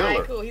dealing. I'm a dealer.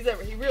 Alright, cool. He's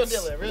real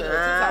dealer. Real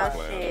dealer.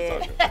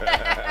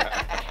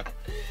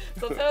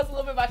 So tell us a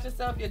little bit about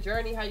yourself, your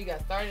journey, how you got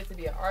started to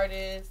be an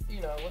artist.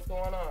 You know, what's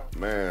going on?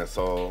 Man,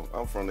 so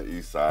I'm from the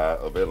east side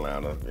of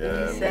Atlanta.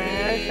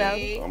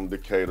 Yeah, I'm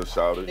Decatur,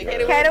 shouted.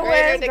 Decatur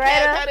West,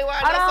 greater.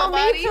 Hold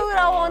on, me too.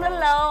 Don't want to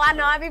low. I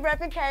know I be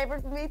repping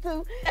Cambridge. Me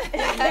too. You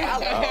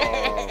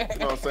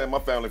know what I'm saying? My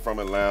family from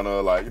Atlanta,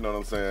 like, you know what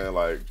I'm saying?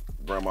 Like,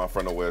 grandma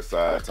from the west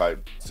side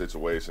type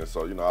situation.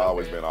 So, you know, I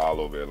always been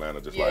all over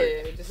Atlanta, just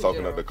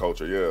soaking up the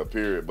culture. Yeah,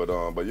 period. But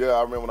yeah,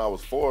 I remember when I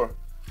was 4,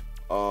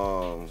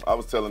 I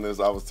was telling this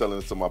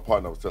to my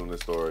partner. I was telling this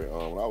story.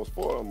 When I was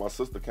 4, my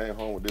sister came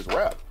home with this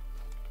rap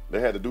they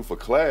had to do for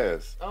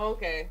class. Oh,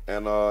 okay.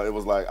 And it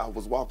was like, I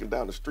was walking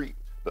down the street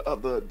the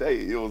other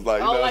day. It was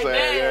like, you know what I'm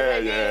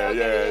saying? Yeah.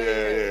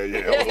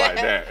 It was like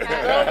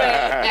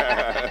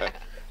that.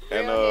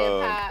 And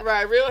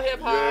real hip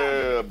hop.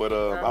 Yeah, but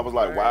I was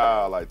like,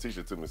 wow, like teach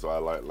it to me, so I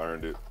like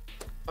learned it.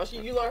 Oh,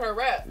 you learned her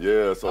rap?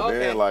 Yeah, so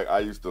then like I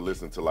used to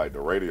listen to like the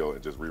radio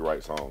and just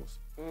rewrite songs.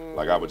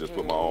 Like I would just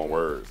put my own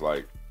words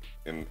like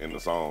in the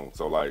song.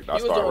 So like I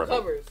started doing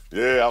covers.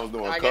 Yeah, I was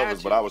doing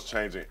covers, but I was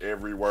changing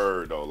every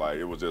word though. Like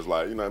it was just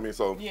like, you know what I mean?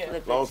 So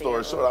long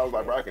story short, I was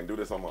like, bro, I can do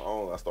this on my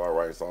own. I started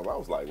writing songs. I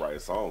was like writing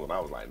songs when I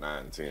was like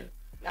 9 and 10.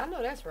 I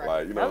know that's right.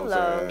 Like, you know what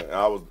I'm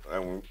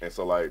saying? And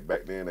so like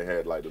back then they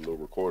had like the little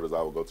recorders.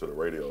 I would go to the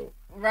radio.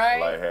 Right.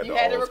 Like you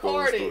had to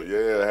record it.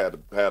 Yeah,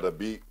 I had a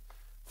beat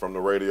from the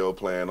radio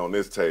playing on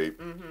this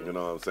tape, you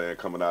know what I'm saying,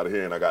 coming out of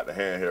here, and I got the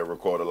handheld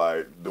recorder,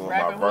 like, doing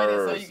my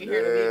verse. So you can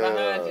hear the beat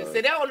behind you.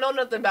 See, they don't know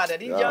nothing about that.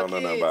 These young kids don't know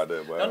nothing about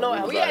that, but don't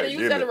know. We had to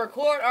use that to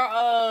record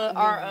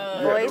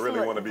our voice. You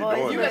really want to be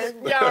doing this.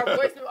 Yeah, our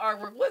voice,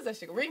 what's that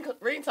shit?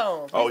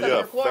 Ringtones. Oh,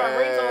 yeah, record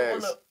our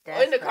ringtones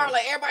in the car,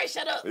 like, everybody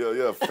shut up.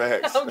 Yeah,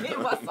 facts. I'm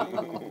getting my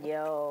song.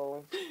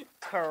 Yo,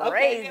 crazy.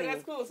 Okay, yeah,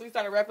 that's cool. So we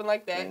started rapping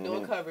like that,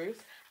 doing covers.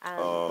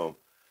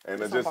 And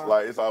it's just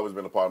like, it's always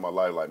been a part of my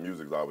life. Like,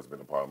 music's always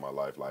been a part of my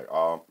life. Like,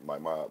 my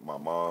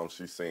mom,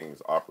 she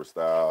sings opera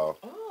style.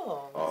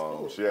 Oh, that's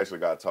cool. She actually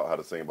got taught how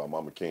to sing by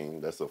Mama King.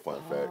 That's a fun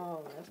fact.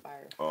 Oh, that's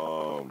fire.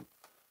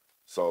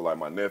 So, like,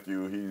 my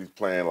nephew, he's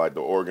playing, like,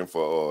 the organ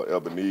for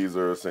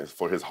Ebenezer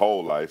for his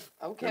whole life.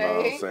 Okay. You know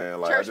what I'm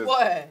saying? Like, Church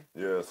boy.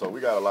 Yeah, so we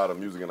got a lot of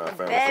music in our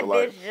family. That so,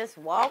 like, bitch just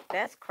walked.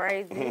 That's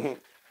crazy.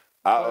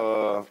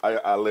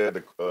 I led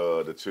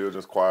the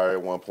children's choir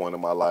at one point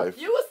in my life.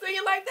 You was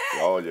singing like that?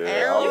 Oh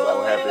yeah, I was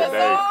on Happy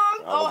Day.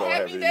 I was on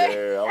Happy Day.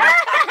 Yeah,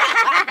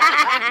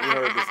 you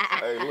heard this.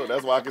 Hey, look,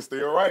 that's why I can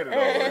still write it.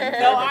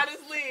 No,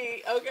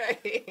 honestly,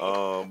 okay.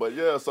 But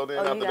yeah, so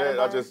then after that,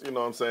 I just, you know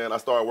what I'm saying, I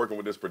started working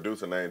with this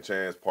producer named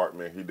Chance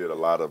Parkman. He did a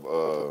lot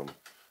of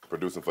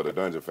producing for the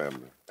Dungeon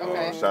family.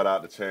 Okay. Shout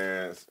out to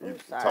Chance. He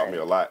taught me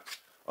a lot.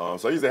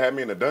 So he used to have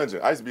me in the dungeon.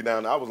 I used to be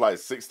down there. I was like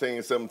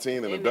 16,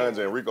 17 in the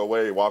dungeon. And Rico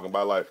Wade walking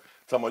by like,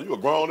 talking about, you a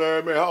grown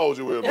ass man. How old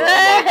you with, bro?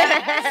 I'm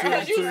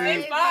like,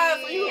 17. I'm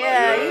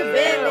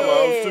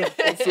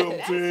 17.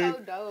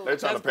 So they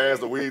trying to pass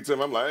the weed to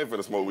me. I'm like, I ain't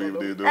finna smoke weed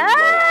with these dudes. Like,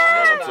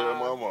 I'm gonna tell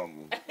my mama.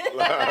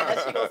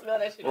 She gonna smell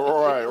that shit.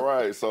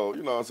 Right. So,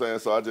 you know what I'm saying?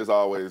 So I just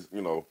always,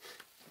 you know,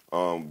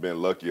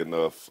 been lucky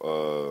enough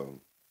to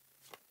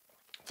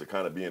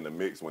kind of be in the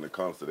mix when it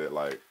comes to that.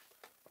 Like,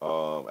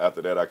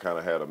 after that, I kind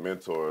of had a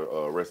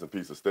mentor, rest in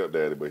peace, a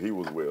stepdaddy, but he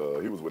was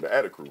with the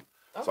Attic Crew.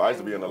 Okay. So I used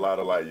to be in a lot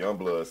of like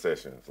Youngblood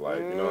sessions, like,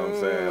 you know what I'm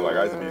saying? Like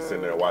I used to be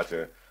sitting there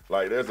watching,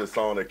 like there's this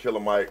song that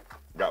Killer Mike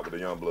got with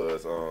the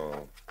Youngbloods.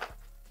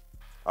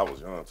 I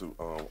was young too.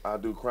 I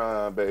do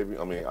crime, baby.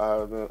 I mean,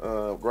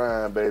 I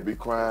grind, baby,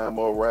 crime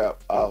or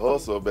rap. I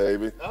hustle,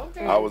 baby.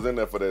 Okay. I was in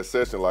there for that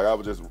session. Like I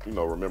would just, you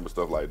know, remember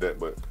stuff like that.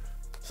 But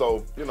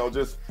so, you know,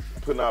 just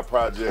putting out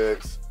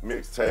projects,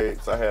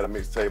 mixtapes. I had a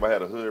mixtape. I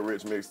had a Hood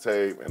Rich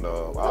mixtape, and I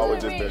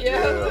always just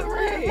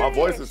been, my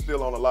voice is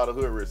still on a lot of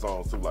Hood Rich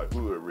songs too, like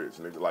Hood Rich,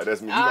 nigga. Like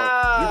that's me. You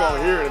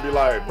gonna hear it and be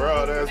like,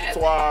 bro, that's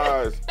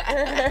Twice.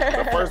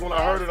 The first one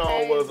I heard it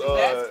on was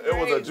it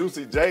was a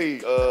Juicy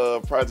J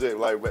project,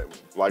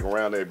 like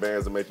around their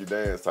bands that make you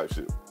dance type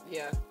shit.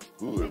 Yeah.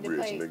 Hood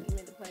Rich, nigga. You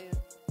meant to play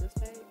this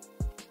page?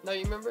 No,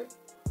 you remember?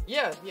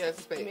 Yeah, it's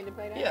a spade. You meant to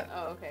play that? Yeah.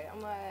 Oh, okay. I'm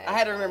like, I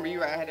had to remember.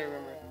 You're right. I had to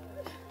remember.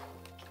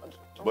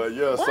 But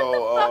yeah, what the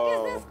fuck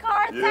is this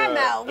card? Time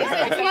out. What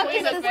the fuck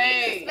is this?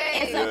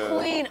 It's a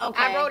queen. Okay.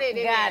 I wrote it.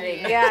 Got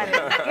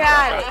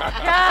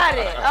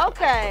it.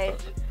 Okay.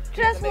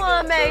 Just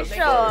want to make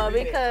sure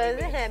because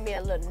it had me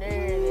a little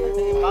nervous.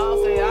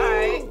 Mom say, all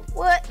right.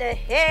 What the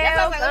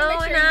hell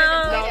going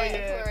on?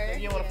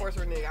 If you want to force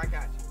her nigga, I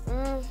got you.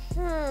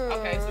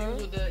 Okay, so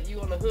you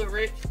on the Hood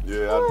Rich? Yeah,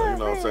 you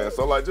know what I'm saying.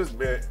 So like just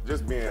being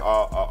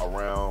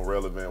around,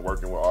 relevant,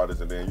 working with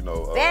artists, and then you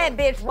know. Bad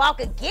bitch walk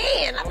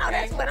again. I know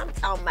that's what I'm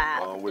talking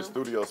about. With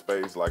Studio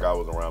Space, like I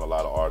was around a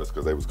lot of artists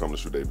because they was coming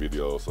to shoot their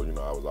videos. So you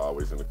know I was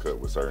always in the cut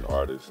with certain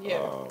artists.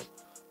 Yeah.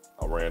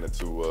 I ran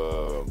into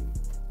a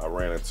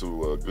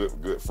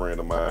good friend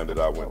of mine that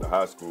I went to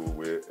high school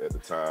with at the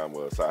time,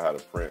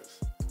 Sahada Prince.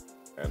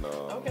 And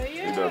he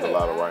does a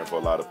lot of writing for a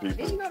lot of people.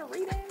 Did you go to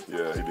read that?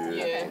 Yeah, he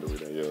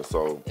did. Yeah,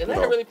 so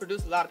Atlanta really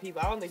produced a lot of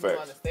people. I don't think people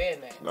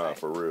understand that. Nah,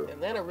 for real.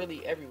 Atlanta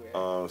really everywhere.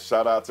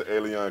 Shout out to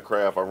Elion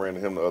Craft. I ran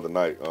into him the other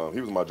night.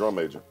 He was my drum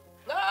major.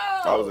 No!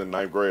 I was in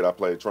 9th grade. I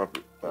played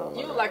trumpet.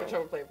 You look like a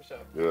trumpet player for sure.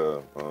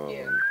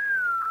 Yeah.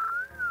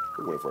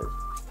 Who went first?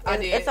 I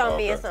did. It's on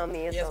me. It's on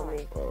me.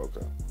 Oh,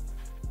 okay.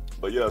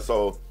 But yeah,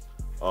 so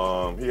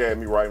he had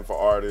me writing for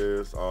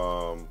artists.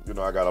 You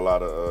know, I got a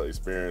lot of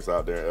experience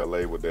out there in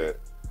LA with that.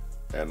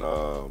 And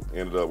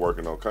ended up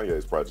working on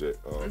Kanye's project,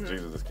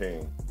 Jesus is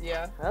King.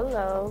 Yeah.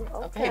 Hello.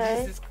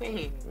 Okay. Jesus is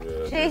Queen.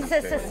 Yeah,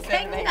 Jesus is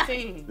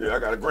King. Yeah, I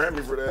got a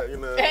Grammy for that, you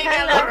know. Ain't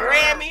got a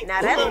Grammy.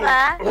 Now that's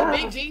fine.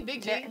 Big G.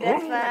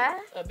 That's fine.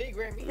 A big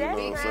Grammy. You know what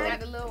I'm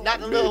saying? Not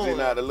the little Big G, one.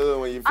 not the little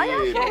one, you feel Are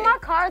y'all sure my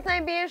cards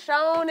ain't being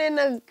shown in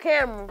the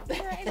camera?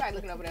 Anybody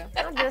looking over there?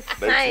 I'm just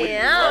They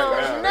saying. tweeting I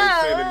right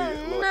now.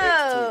 don't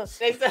know.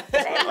 They sending me little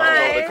They I don't know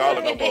what they call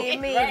it no more.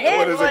 might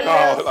What is it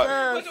called?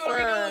 Like, Which one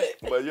are we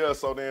doing? but yeah,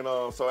 so then,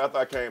 so after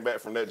I came back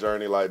from that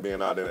journey, like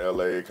being out in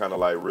LA, it kind of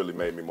like really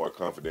made me more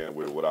confident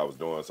with what I was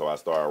doing. So I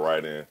started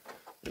writing.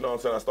 You know what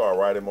I'm saying? I started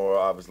writing more.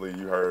 Obviously,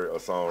 you heard a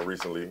song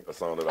recently, a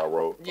song that I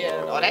wrote.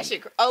 Yeah. That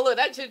shit. Oh, look,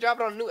 that shit dropped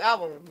on a new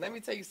album. Let me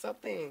tell you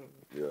something.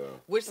 Yeah.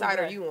 Which side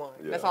are you on?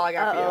 Yeah. That's all I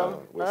got for you.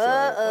 What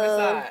side? Which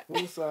side?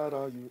 Whose side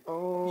are you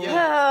on?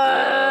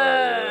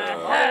 Yeah.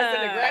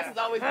 The grass is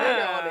always bigger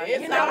on the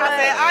inside. I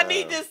said, I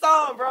need this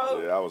song,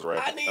 bro. Yeah, I was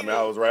rapping.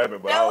 I was rapping,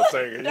 but I was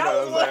singing. You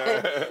know what I'm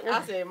saying?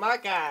 I said, my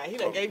guy, he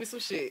done gave me some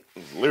shit.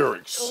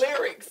 Lyrics.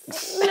 Lyrics.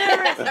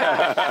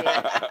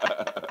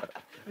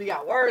 We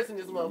got words in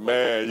this motherfucker.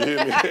 Man, you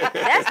hear me?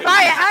 That's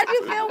fire. How'd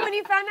you feel when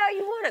you found out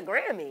you won a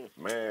Grammy?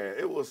 Man,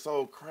 it was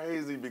so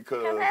crazy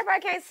because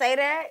everybody can't say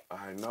that.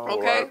 I know.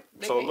 Okay. Right?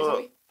 So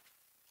look,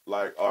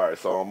 like, all right.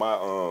 So on my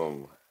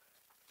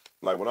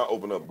like when I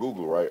open up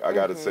Google, right, I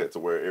got it set to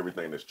where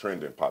everything that's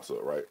trending pops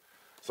up, right.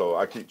 So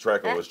I keep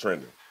track of what's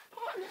trending,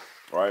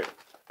 right.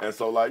 And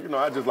so, like, you know,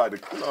 I just like to,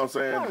 you know what I'm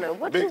saying? I don't know.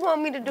 What you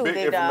want me to do,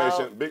 big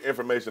dog? Big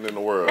information in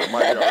the world.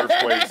 Might be an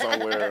earthquake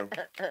somewhere.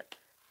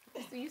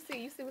 So you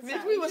see what's Bitch,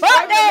 happening. we was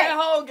struggling that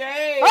whole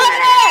game.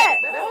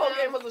 That whole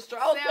game was a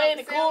struggle. I was playing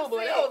it cool,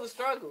 but that was a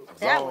struggle.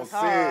 That was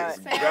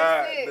hard.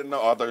 God,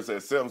 no, I thought you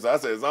said Sims. I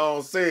said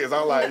zone 6.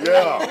 I'm like,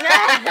 yeah. All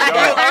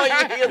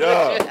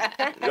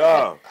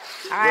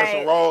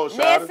right.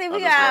 Nancy, we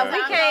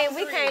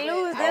can't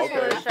lose this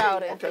one,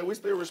 shouting. Okay, we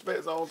still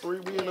respect zone 3.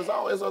 We in the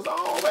zone. It's a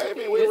zone,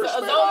 baby. We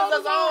respect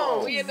a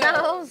zone. We in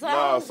the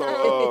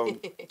zone.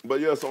 But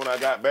yeah, so when I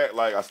got back,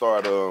 like, I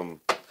started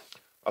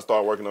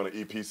working on an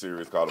EP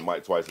series called the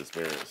Mike Twice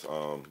Experience.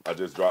 I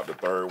just dropped the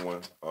 3rd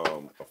one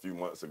a few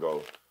months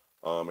ago.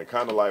 And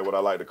kind of like what I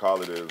like to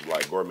call it is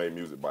like gourmet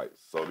music bites.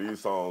 So these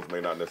songs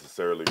may not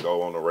necessarily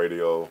go on the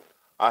radio.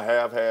 I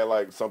have had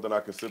like something I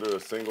consider a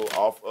single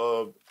off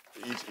of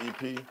each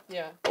EP.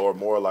 Yeah. Or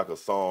more like a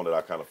song that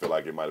I kind of feel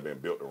like it might have been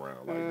built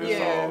around. Like this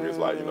song is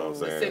like, you know what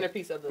I'm saying? The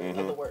centerpiece of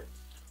the work.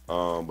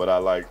 But I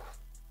like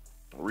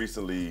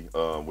recently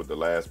with the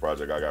last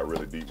project, I got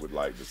really deep with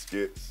like the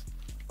skits.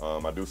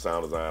 I do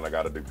sound design. I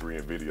got a degree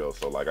in video,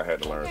 so like I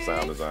had to learn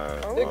sound design.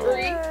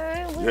 Degree?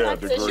 Yeah,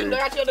 degree. Since you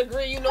got your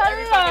degree, you know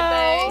every fucking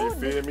thing. You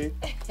feel me?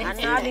 I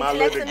know I be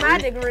flexing my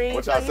degree.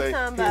 What y'all say?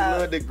 His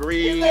little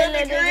degree. His little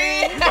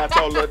degree. You got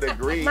your little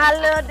degree. My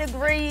little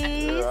degrees.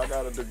 Yeah, I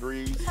got a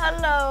degree.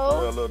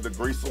 Hello. Little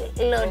degree.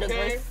 Little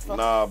degree.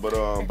 Nah,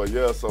 but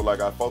yeah, so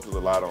like I focus a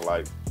lot on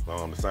like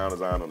the sound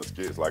design on the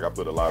skits. Like I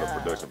put a lot of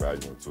production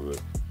value into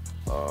it.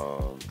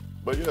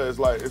 But yeah, it's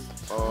like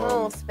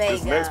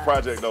this next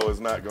project though is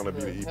not gonna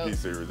be the EP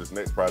series. This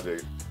next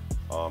project,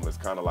 it's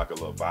kind of like a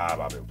little vibe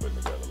I've been putting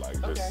together.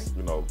 Like just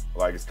you know,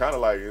 like it's kind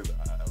of like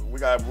we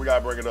got to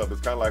bring it up.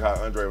 It's kind of like how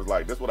Andre was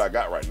like, "This is what I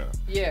got right now."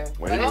 Yeah.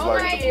 When he was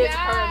like,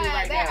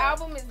 that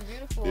album is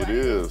beautiful. It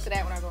is. To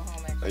that when I go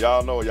home. And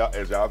y'all know,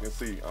 as y'all can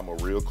see, I'm a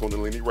real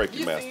Kundalini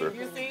Reiki master.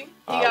 You see?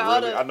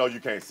 I know you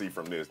can't see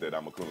from this that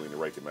I'm a Kundalini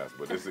Reiki master,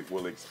 but this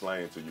will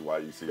explain to you why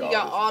you see all this.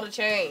 You got all the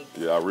chains.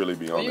 Yeah, I really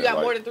be on when you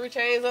got more than 3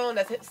 chains on,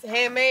 that's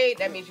handmade,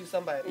 that means you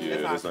somebody.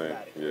 Yeah,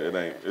 it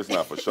ain't. It's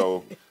not for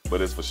show,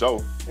 but it's for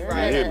show.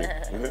 Right. You hear me?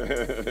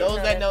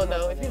 Those that don't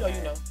know, if you know,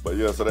 you know. But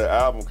yeah, so that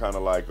album kind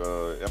of like,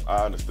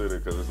 I understood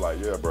it because it's like,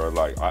 yeah, bro,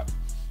 like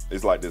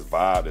it's like this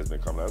vibe that's been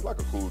coming out. It's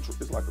like a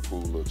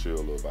cool little chill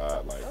little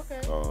vibe. Like,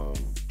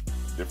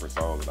 different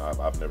songs,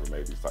 and I've never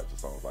made these types of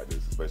songs like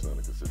this, especially on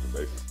a consistent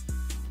basis.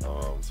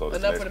 So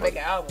enough for to make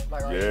an album.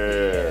 Like,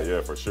 yeah,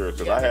 for sure.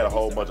 Because I had a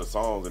whole bunch of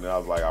songs, and then I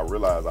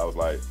realized I was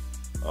like,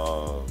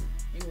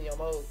 you in your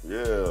mode.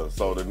 Yeah.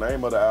 So the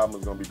name of the album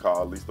is gonna be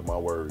called "Least of My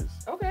Worries."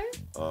 Okay.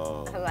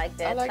 I like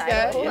that. I like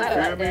that. You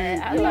feel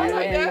me? I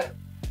like that.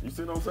 You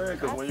see what I'm saying?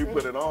 Because when you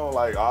put it on,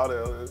 like all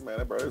that,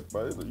 man, bro, you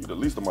the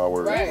least of my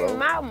worries, right. bro.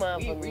 My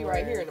mother. We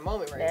right here in the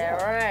moment, right now.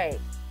 Yeah, right.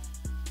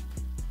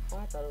 Oh,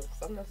 I thought it was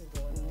something else was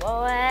going on.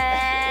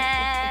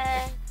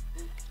 Boy.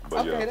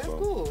 But okay, that's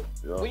cool.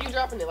 Yeah. When you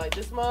dropping it? Like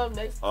this month,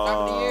 next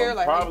top of the year?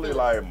 Like probably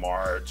like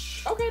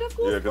March. Okay, that's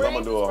cool. Yeah, because I'm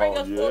gonna do a whole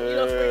spring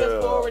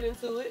us forward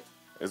into it.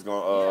 It's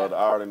gonna. I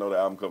already know the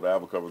album cover. The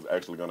album cover is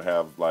actually gonna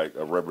have like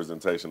a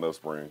representation of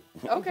spring.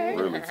 Okay.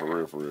 Really, for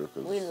real.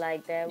 We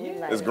like that. We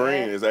like it's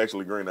green. It's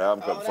actually green. The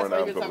album cover, front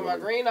album cover. Talking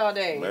about green all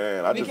day.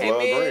 Man, I just love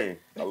green.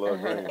 I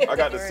love green. I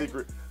got the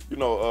secret. You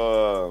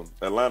know,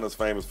 Atlanta's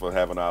famous for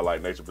having our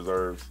like nature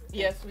preserves.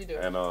 Yes, we do.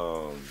 And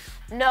no,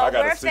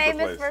 we're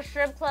famous for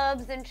strip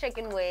clubs and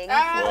chicken wings.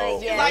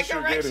 Well, you like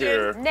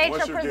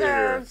nature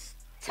preserves.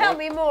 Tell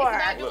me more.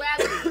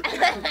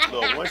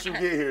 Look, once you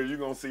get here, you're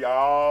going to see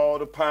all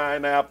the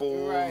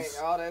pineapples. Right,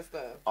 all that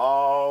stuff.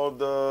 All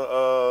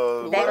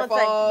the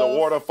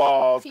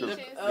waterfalls.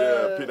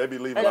 Yeah, they be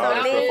leaving all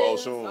that stuff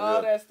for Oshun.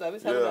 All that stuff.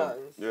 It's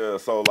yeah,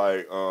 so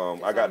like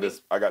I got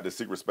this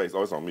secret space.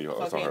 Oh, it's on me.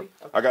 It's on her. Okay.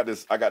 I got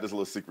this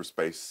little secret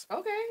space.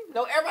 Okay.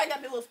 No, everybody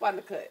got their little spot in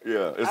the cut.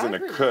 Yeah, it's in the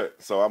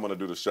cut. So I'm gonna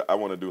do I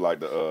want to do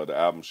like the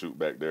album shoot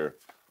back there.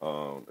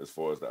 As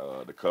far as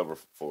the cover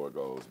for it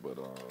goes, but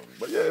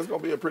yeah, it's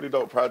gonna be a pretty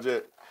dope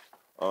project.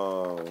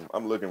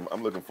 I'm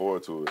looking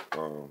forward to it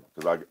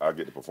because I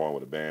get to perform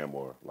with a band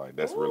more. Like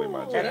that's really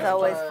my jam. That's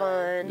always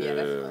fun. Yeah,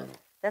 that's fun.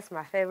 That's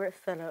my favorite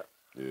setup.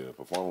 Yeah,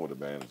 performing with a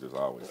band is just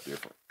always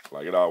different.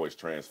 Like it always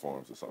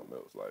transforms to something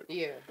else. Like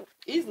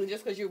easily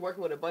just because you're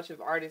working with a bunch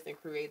of artists and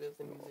creatives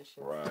and musicians.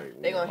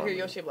 Right. They gonna hear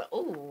your shit like,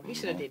 oh, he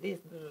should have did this.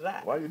 Blah, blah,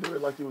 blah. Why you do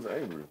it like you was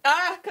angry?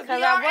 Because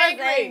I was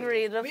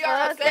angry. We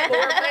are upset, but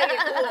we're playing it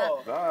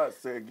cool. God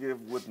said, "Give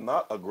with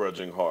not a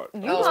grudging heart."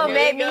 You gonna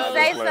make me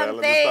say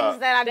some things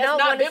that I don't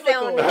want to say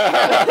on this.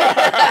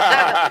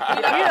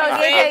 You don't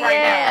get it,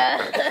 yeah.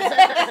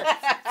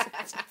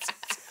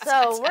 So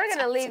So we're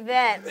gonna leave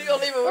that. We're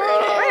gonna leave it. We're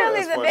gonna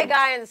leave the big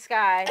eye in the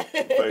sky.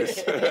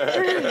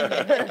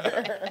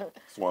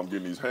 That's why I'm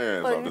getting these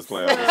hands on this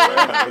plan.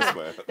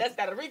 That's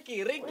got a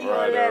Ricky.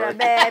 Right, let a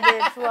bad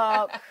bitch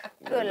walk.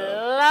 Good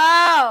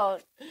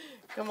Lord.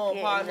 Come on,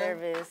 partner.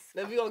 Nervous.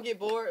 If we gonna get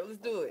bored, let's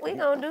do it. We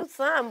gonna do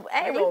something.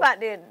 Hey, we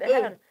about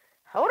to.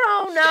 Hold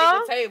on, no.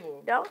 Shake the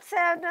table. Don't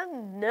tell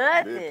them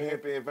nothing. Big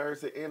pimping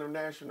versus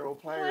international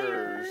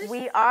players.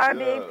 We are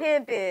big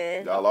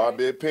pimping. Y'all are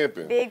big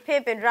pimping. Big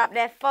pimping. Drop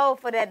that 4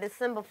 for that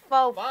December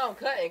 4th. Bomb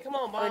cutting. Come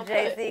on, bomb for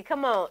Jay-Z.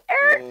 Come on.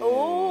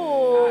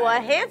 Ooh, a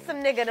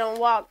handsome nigga don't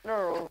walk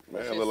through.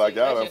 Man, look like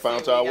y'all done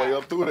found y'all way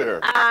up through there.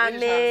 I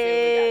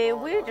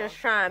mean, we just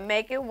trying to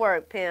make it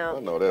work, pimp. I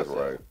know that's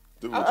right.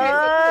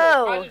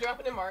 Project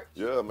dropping in March.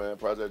 Yeah, man.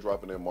 Project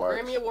dropping in March.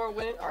 Grammy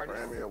Award-winning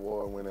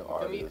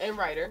artist. And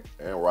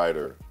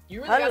writer.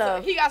 You really got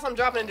some, he got something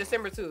dropping in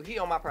December, too. He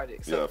on my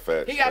project. So yeah,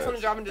 facts. He got something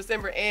dropping in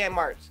December and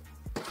March.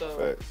 So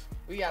facts.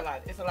 We got a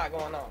lot. It's a lot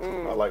going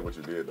on. I like what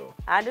you did, though.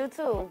 I do,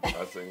 too.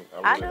 I really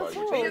like what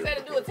you did. We just had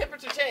to do a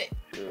temperature check.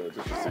 Yeah,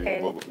 just to see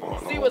what was going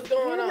on. See what's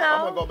going on.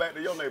 I'm going to go back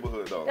to your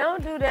neighborhood, though.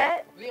 Don't do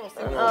that. We gonna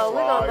we're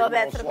going to go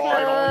back to the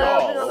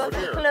club. We're going to go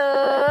to the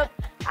club.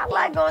 I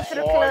like going to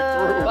the club.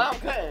 Well, I'm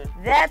cutting.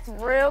 That's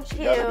real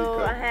cute.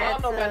 I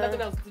don't got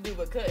nothing else to do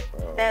but cut.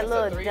 That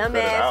little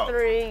dumbass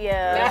 3,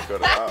 yeah.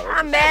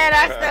 I'm mad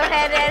I still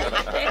had that in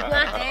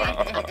my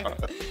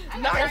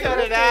hand. Not cut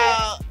it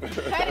out.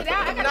 Cut it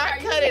out. Not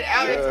cut it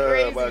out. It's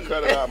crazy. But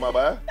cut it out, my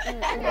boy.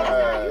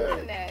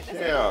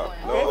 They're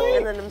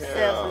feeling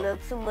themselves a little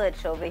too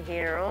much over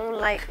here. I don't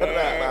like that. Cut it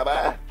out, my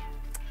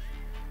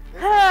boy.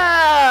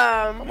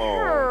 Come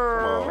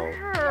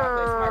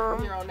on.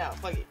 From here on out.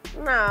 Fuck it.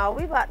 No,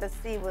 we about to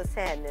see what's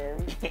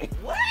happening.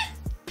 What?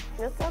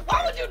 Okay.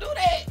 Why would you do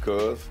that?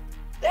 Cause.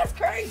 That's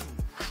crazy.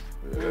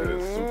 Yeah,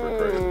 it's super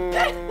crazy.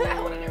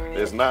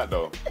 It's not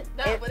though.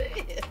 No, but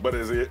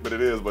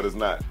it is. But it's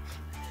not.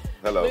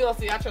 Hello. We gonna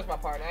see. I trust my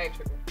partner. I ain't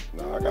tripping.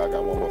 No, I got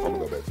one more. I'm gonna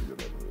go back to your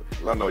neighborhood.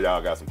 I know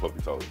y'all got some puppy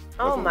toes.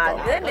 Oh my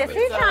goodness,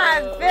 he's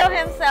trying to feel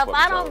himself.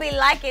 I don't be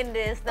liking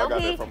this. Don't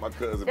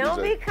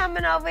be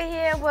coming over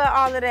here with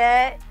all of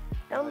that.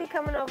 Don't be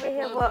coming over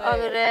here with all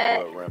of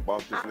that.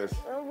 Rambunctiousness.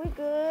 We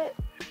good.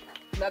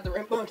 Not the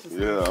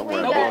rambunctiousness. Yeah, I'm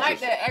rambunctious. No, we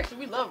like that. Actually,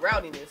 we love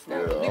rowdiness.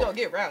 Now. Yeah. We gonna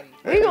get rowdy.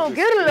 We gonna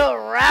get a little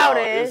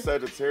rowdy. It's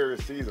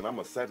Sagittarius season. I'm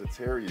a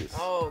Sagittarius.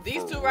 Oh,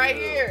 these two right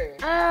here.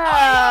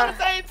 On the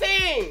same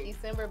team.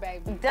 December,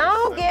 baby.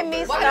 Don't get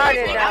me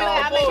started.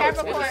 I'm a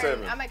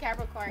Capricorn. I'm a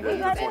Capricorn. Yeah, you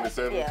the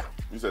 27th? Yeah.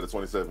 You said the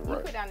 27th, right?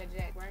 You put down the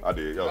jack, right? I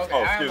did. Okay,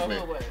 oh, excuse me.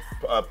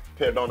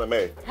 Pardon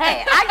me.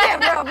 Hey, I get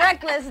real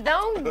reckless.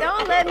 Don't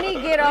let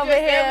me get over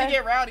here. We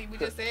get rowdy. We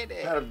just said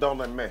that. Don't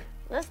let me.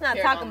 Let's not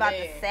talk about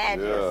the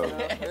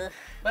sadness. Yeah.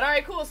 But all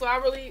right, cool. So I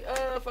really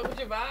fuck with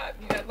your vibe.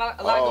 You got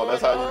a lot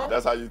going on.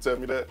 That's how you tell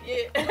me that?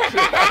 Yeah.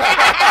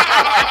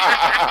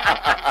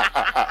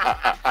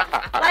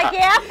 Like,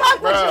 yeah, I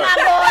fuck with you, my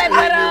boy,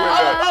 but I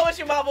fuck with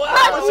you, my boy.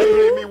 She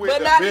hit me with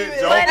the big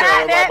joke. But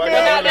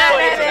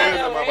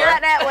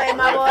not that way,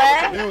 my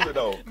boy. Music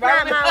though.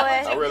 Not my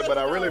way. I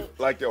really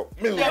like your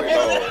music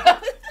though.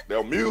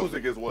 Their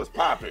music is what's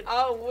popping.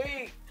 Oh,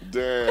 weak.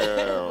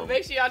 Damn.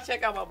 Make sure y'all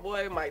check out my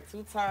boy Mike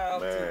 2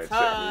 times. Man, check me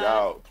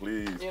out,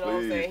 please. You know what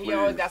I'm saying? He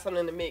always got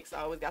something in the mix.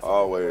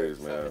 Always,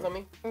 man.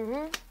 Something.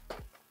 Man,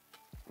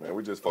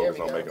 we just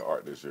focused on making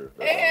art this year.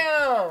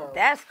 Damn.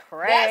 That's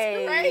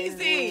crazy. That's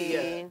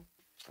crazy.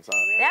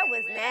 That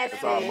was nasty.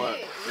 That's all my,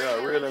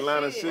 real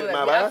Atlanta shit,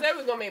 my I said we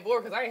was gonna make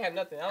board because I ain't had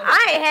nothing.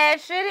 I ain't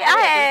had shit. I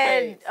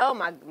had, oh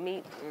my,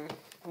 me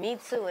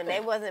too, and they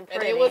wasn't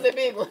pretty. And they wasn't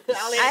big ones.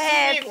 I only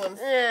had 2 big ones.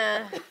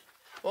 Yeah.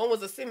 One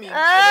was a semi.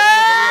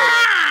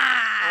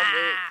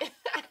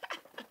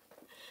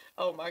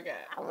 Oh my God.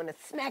 I want to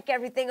smack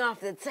everything off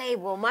the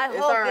table. My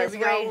Hulk is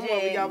raging.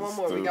 We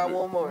got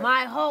one more.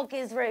 My Hulk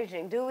is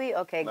raging. Do we?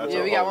 Okay, good.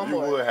 Yeah, we got one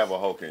more. You would have a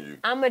Hulk in you.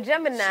 I'm a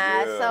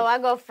Gemini, so I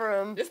go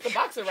from... This the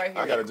boxer right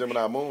here. I got a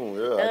Gemini moon.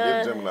 Yeah,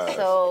 I give Gemini.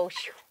 So...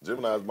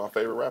 Gemini is my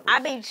favorite rapper. I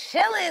be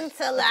chilling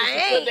till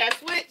I ain't. That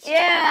switch?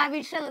 Yeah, I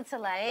be chilling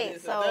till I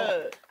ain't. So,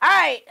 all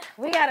right,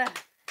 we gotta...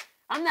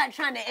 I'm not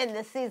trying to end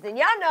the season.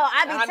 Y'all know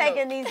I be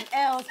taking these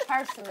L's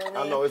personally.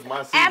 I know, it's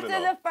my season. After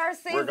the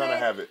first season, we're gonna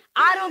have it.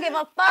 I don't give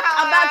a fuck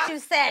about you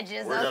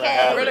Sagittarius,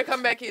 okay? We're the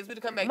comeback kids. We're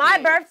the comeback my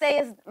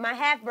kids. My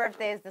half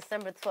birthday is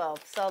December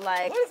 12th. So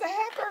like, what is a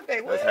half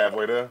birthday? That's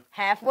halfway there.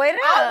 Halfway there.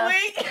 Oh,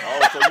 wait.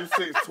 Oh, so you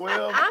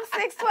 6'12"? I'm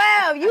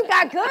 6'12". You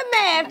got good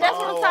math. That's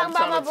what I'm talking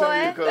about, my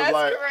boy.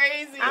 That's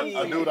crazy.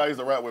 A dude I used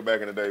to rap with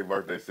back in the day,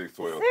 birthday 6'12".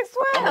 6'12".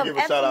 I'm gonna give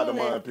a shout out to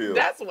Mind Pill.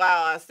 That's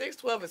wild.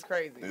 6'12" is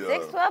crazy. Yeah.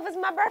 6'12" is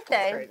my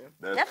birthday.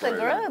 That's a good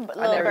little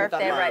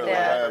birthday right there. I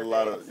had a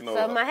lot of,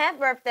 so my half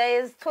birthday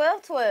is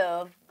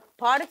 12/12.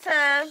 Party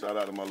time. Shout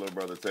out to my little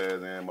brother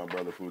Taz and my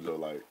brother Fujo.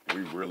 Like,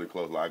 we really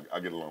close. Like, I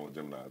get along with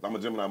Geminis. I'm a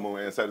Gemini moon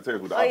and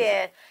Sagittarius with the opposite.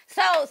 Yeah.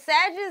 So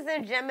Sagittarius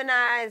and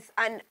Geminis,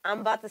 I'm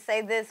about to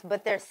say this,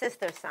 but they're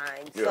sister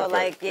signs. Yeah, so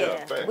like,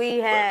 we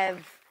have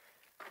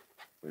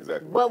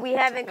Exactly. What we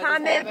have in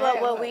common, but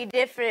what we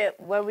different.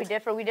 We're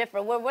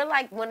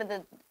like one of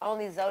the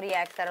only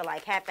zodiacs that are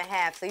like half and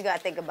half. So you gotta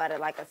think about it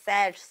like a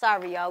Sag.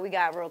 Sorry, y'all, we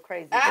got real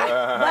crazy.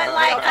 But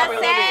like a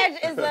Sag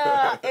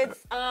is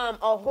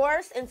a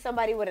horse and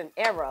somebody with an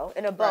arrow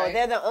and a bow. Right.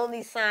 They're the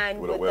only sign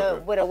with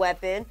a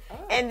weapon. Oh.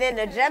 And then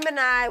the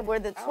Gemini, we're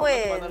the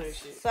twins.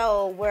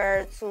 So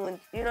we're two.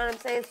 You know what I'm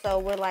saying? So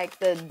we're like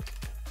the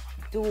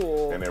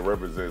dual. And it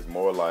represents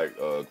more like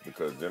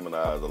because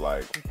Geminis are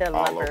like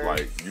all of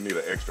like you need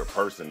an extra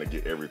person to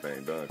get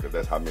everything done because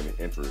that's how many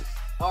interests.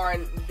 Or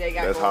they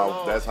got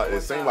that's how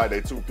it seems like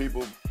they two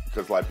people.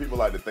 Because, like, people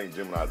like to think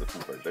Geminis are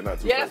two-faced. They're not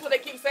two-faced. Yeah, that's what they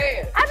keep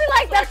saying. I feel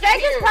like the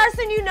fakest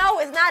person you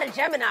know is not a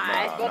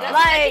Gemini. But that's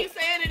what they keep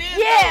saying it is.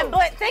 Yeah,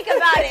 but think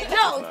about it.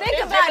 No,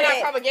 think about it. Gemini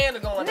propaganda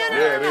going on.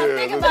 No,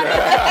 think about it. The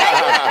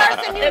fakest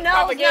person you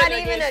know is not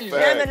even a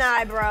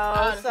Gemini,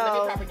 bro.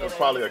 So it's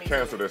probably a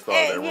Cancer that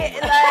started that rumor.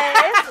 Like,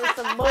 this is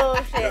some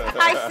bullshit.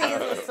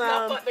 Pisces or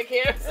something. Fuck the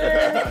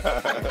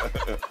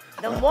Cancer.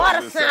 The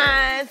water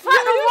signs.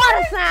 Fuck the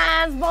water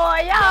signs,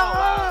 boy.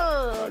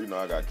 Y'all. You know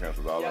I got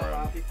Cancers all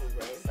around.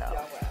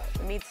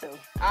 Me too.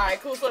 All right,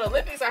 cool. So the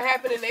Olympics are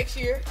happening next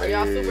year. Are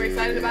y'all super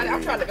excited about it?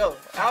 I'm trying to go.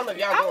 I don't know if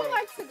y'all going. I would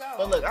like to go.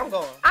 But look, I'm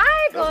going.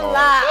 I ain't gonna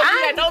lie.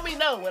 Those that know me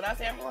know when I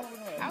say I'm going.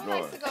 I would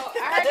like to go.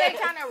 I heard they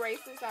kind of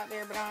racist out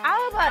there, but I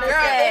was about to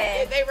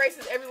say they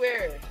racist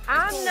everywhere.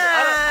 I'm cool. not.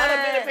 I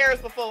done been in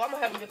Paris before. I'm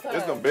gonna have a good time.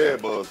 It's some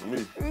bed bugs for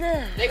me.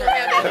 They gonna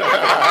have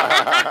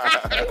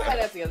that. They gonna have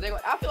that together.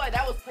 I feel like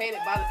that was planted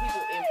by the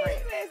people in France.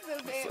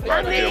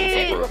 Like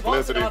people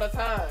publicity all the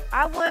time.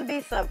 I wouldn't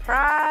be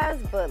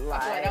surprised, but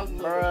like,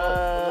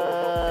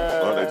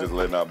 oh, they just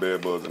letting out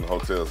bed bugs in the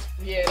hotels.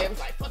 Yeah, they was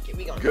like, fuck it,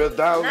 we gonna go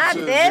down not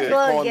to bed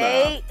bug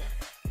gate.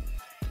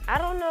 I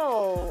don't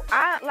know.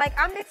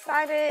 I'm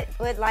excited,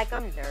 but like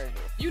I'm nervous.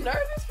 You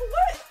nervous for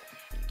what?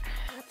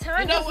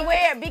 Time is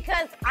weird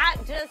because I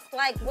just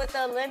like with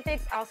the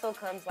Olympics also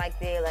comes like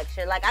the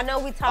election. Like I know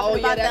we talking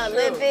about the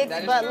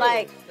Olympics, but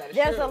like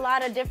there's a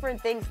lot of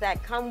different things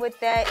that come with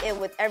that and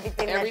with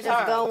everything that's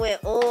just going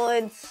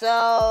on.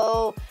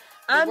 So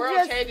the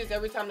world changes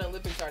every time the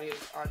Olympics are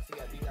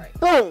together. You're right.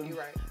 Boom. You're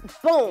right.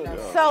 Boom.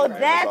 Yeah, so right.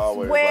 that's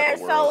where,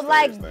 so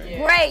like,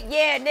 great,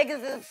 yeah,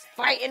 niggas is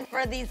fighting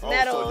for these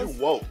medals. So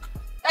you woke.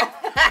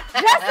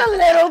 Just a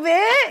little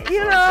bit,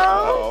 you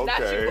know. Oh,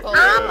 okay.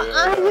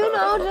 You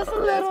know, just a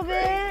little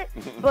bit.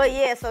 But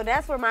yeah, so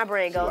that's where my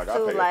brain goes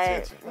to.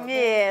 Like,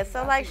 yeah,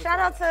 so like, shout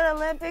out to the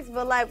Olympics,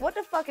 but like, what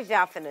the fuck is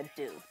y'all finna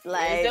do?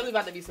 Like, it's definitely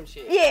about to be some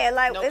shit. Yeah,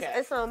 like,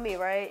 it's on me,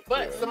 right?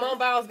 But Simone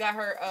Biles got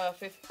her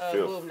fifth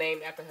move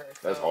named after her.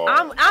 So. That's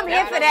hard. I'm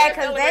here for that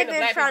because they've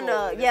been trying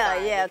to,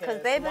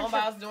 because they've been. Simone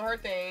Biles doing her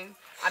thing.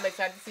 I'm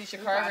excited to see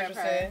Shakira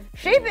Anderson.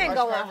 She been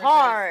going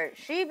hard.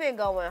 She been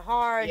going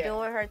hard,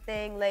 doing her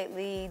thing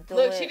lately.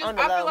 Look, I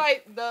feel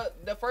like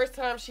the first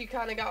time she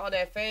kind of got all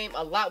that fame,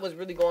 a lot was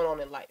really going on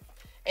in life.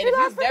 And if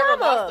you've never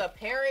lost a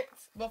parent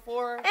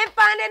before, and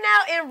finding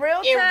out in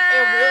real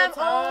time,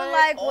 on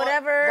like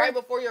whatever, right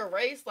before your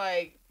race,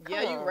 like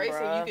you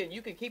racing,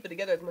 you can keep it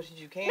together as much as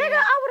you can. Nigga,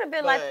 I would have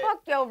been like,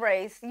 fuck your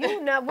race.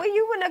 You know,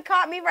 you wouldn't have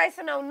caught me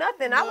racing on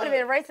nothing. I would have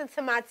been racing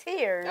to my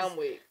tears. I'm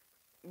weak.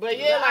 But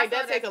yeah, like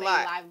that takes a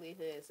lot.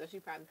 Livelihood, so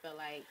she probably felt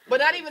like. But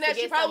not even that.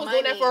 She probably was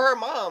doing that for her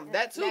mom.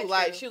 That too.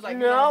 Like she was like,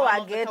 no,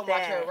 I get come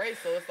that. Watch her race,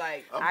 so it's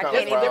like I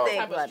can't even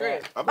think about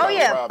that. I'm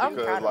proud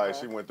because like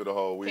she went through the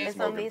whole weed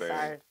smoking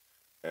thing.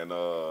 And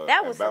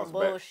that was some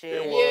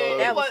bullshit.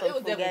 That was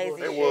some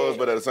fugazi. It was,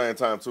 but at the same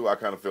time too, I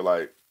kind of feel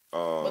like.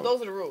 But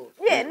those are the rules.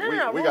 Yeah,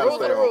 no. We gotta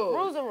stay on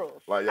rules are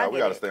rules. Like, we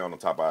gotta stay on the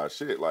top of our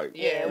shit. Like,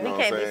 we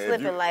can't be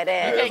slipping like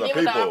that. You can't give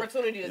them the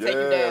opportunity to take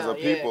you down. As a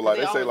people, like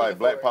they say, like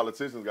black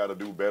politicians got to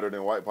do better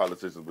than white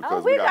politicians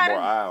because we got more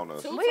eye on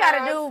us. We got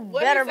to do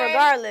better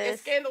regardless.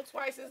 It's scandal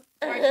twice as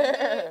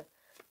good.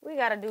 We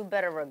got to do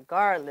better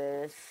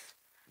regardless.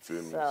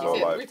 Feel me? So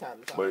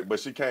like, but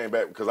she came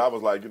back because I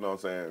was like, you know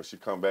what I'm saying? She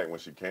come back when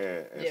she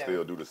can and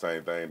still do the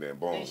same thing. Then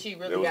boom, and she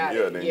really got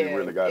it. Then you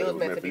really got it. It was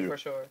meant to be for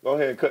sure. Go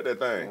ahead and cut that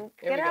thing.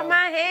 Get out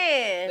my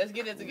hand. Let's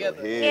get it together.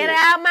 Get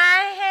out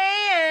my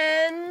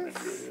hands.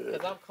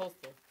 Because I'm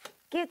coastal.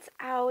 Get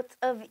out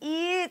of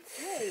it.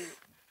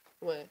 Wait.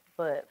 What?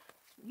 But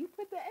you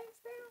put the X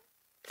down?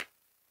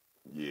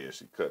 Yeah,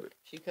 she cut it.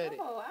 She cut it.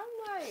 Oh,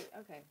 I'm like,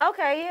 okay.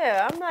 Okay,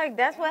 yeah. I'm like,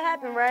 that's what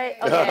happened, right?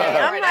 Okay.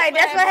 I'm like,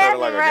 that's what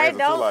happened, right?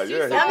 Don't let me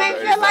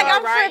feel like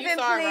I'm tripping,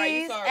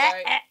 please.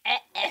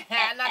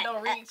 Not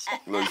don't reach.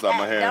 Look inside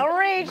my hand. Don't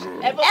reach.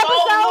 Episode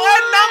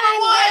 1, number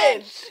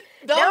 1.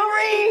 Don't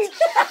reach.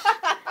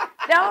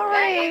 Don't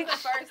reach.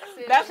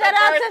 That's the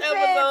first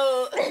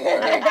episode.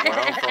 Where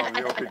I'm from,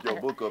 you don't pick your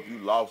book up, you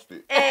lost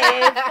it.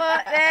 Hey,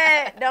 fuck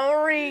that.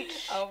 Don't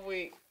reach. I'm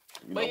weak.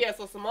 But yeah,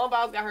 so Simone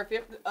Biles got her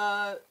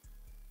 5th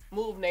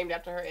move named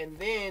after her, and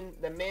then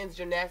the men's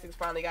gymnastics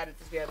finally got it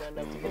together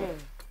enough to get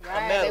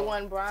Right, they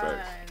won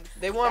bronze.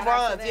 They won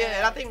bronze, yeah,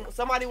 and I think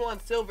somebody won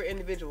silver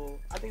individual.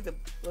 I think the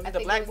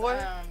black boy?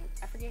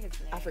 I forget his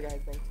name. I forgot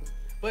his name too.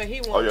 But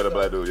he won. Oh yeah, the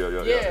black dude,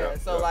 yeah.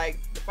 So like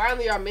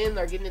finally our men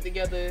are getting it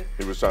together.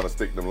 He was trying to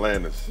stick them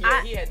landers.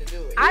 Yeah, he had to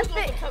do it. He was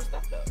doing some tough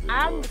stuff, though.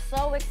 I'm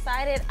so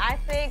excited. I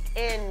think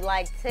in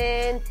like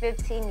 10,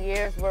 15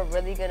 years, we're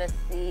really going to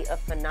see a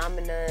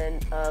phenomenon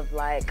of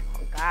like,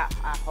 oh God,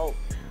 I hope,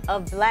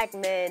 of black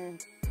men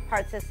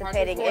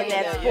participating in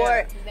that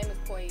sport. His name is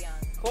Coy Young.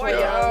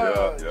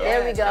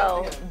 There we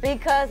go.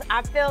 Because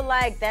I feel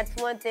like that's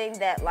one thing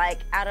that, like,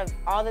 out of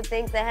all the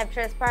things that have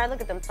transpired,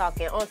 look at them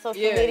talking on social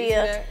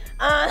media.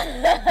 That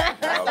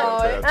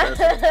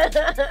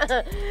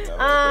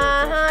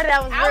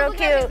was real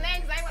cute.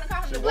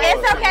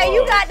 It's okay,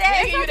 you got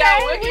that. It's okay.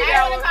 We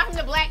don't want to call him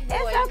the black boy.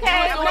 It's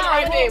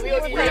okay. We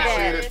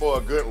did it for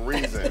a good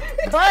reason.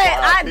 But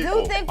I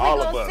do think we're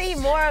going to see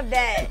more of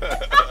that.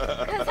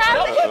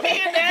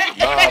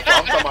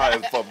 I'm talking about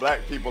it for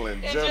black people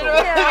in general.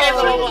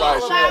 She was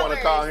like, she don't want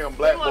to call him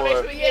black boy. She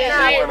want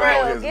to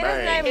know his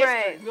name.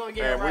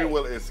 And we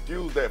will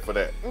excuse that for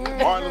that.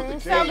 Martin Luther King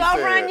said. So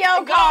go run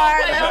your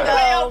card. Let's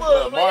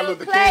go. Martin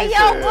Luther King Play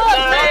your book,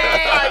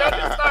 man. Don't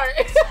just start.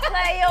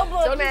 Play your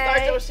book, man. Don't just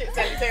start your shit,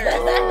 Sagittarius.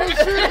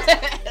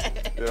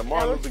 Yeah,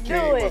 Martin Luther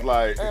King was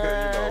like, you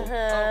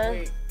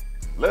know,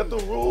 let the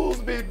rules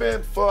be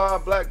bent for our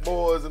black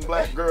boys and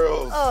black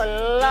girls. Oh,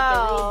 Lord. Let the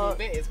rules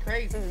be bent. It's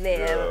crazy.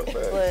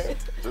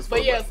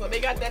 But yeah, so they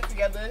got that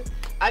together.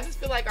 I just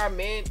feel like our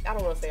men, I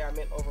don't want to say our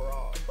men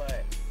overall,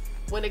 but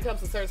when it comes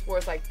to certain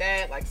sports like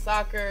that, like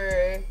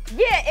soccer.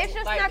 Yeah, it's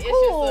just like, not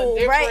cool,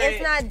 right?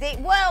 It's not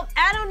well,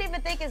 I don't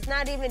even think it's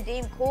not even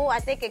deemed cool. I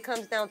think it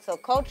comes down to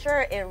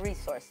culture and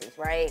resources,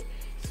 right?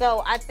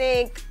 So I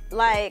think,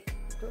 like,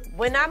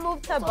 when I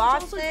moved to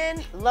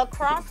Boston,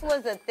 lacrosse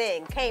was a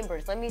thing.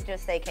 Cambridge, let me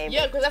just say Cambridge.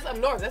 Yeah, because that's up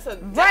north. That's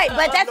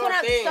but that's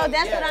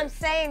what I'm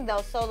saying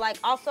though. So like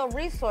also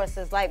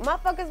resources, like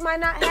motherfuckers might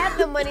not have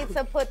the money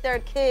to put their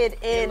kid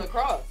in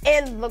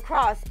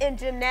lacrosse, in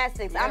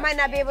gymnastics. I might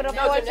not be able to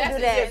afford to do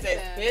that.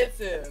 It's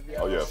expensive.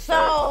 Oh yeah.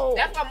 So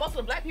that's why most of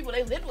the black people,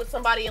 they lived with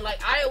somebody in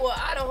like Iowa,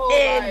 Idaho.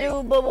 And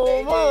do boom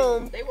boom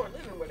boom. They weren't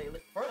living where they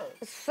lived from.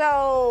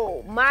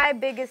 So my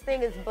biggest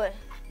thing is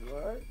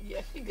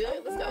Yeah, she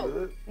good. Let's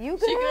go. You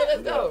good? She good.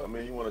 Let's go. I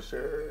mean, you want to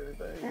share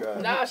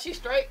anything? Nah, she's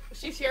straight.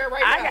 She's sharing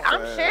right now.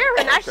 I'm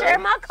sharing. I share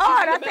my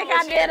card. I think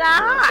I did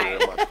all right.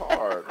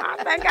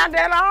 I think I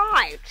did all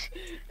right.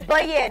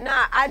 But yeah,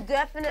 nah, I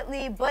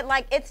definitely. But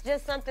like, it's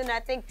just something I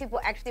think people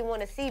actually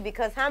want to see,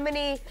 because how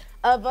many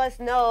of us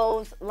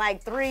knows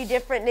like 3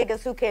 different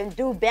niggas who can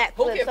do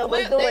backflips? So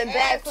we're doing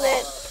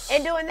backflips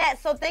and doing that.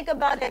 So think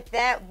about if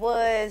that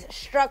was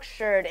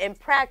structured and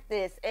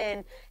practiced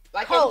and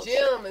like in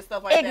gym and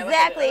stuff like that.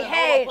 Exactly. Like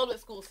hey, public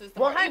school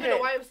system, 100. Even the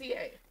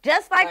YMCA.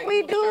 Just like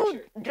we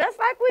do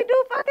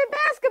fucking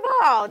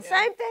basketball. Yeah.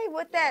 Same thing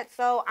with that.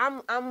 So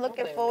I'm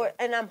looking forward,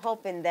 and I'm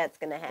hoping that's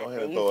gonna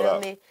happen. You feel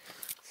me?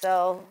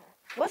 So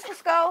what's the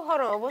score?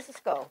 Hold on. What's the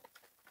score?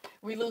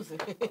 We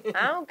losing.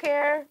 I don't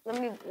care.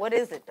 What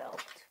is it though?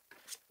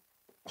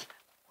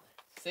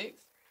 6.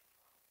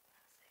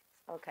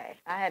 Okay,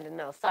 I had to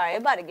know. Sorry,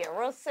 it about to get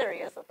real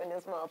serious up in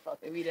this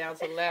motherfucker. We down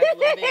to the last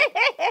little bit.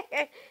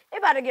 It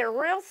about to get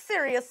real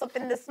serious up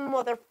in this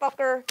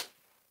motherfucker.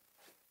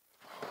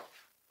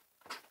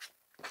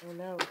 Oh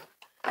no.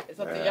 It's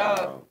up to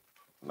y'all.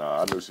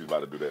 Nah, I knew she was about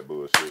to do that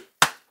bullshit.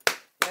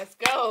 Let's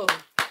go.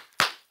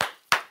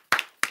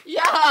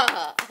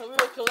 Yeah. So we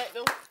gonna collect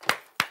them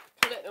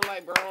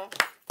like bro.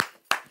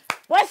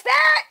 What's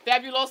that?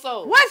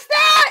 Fabuloso. What's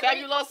that?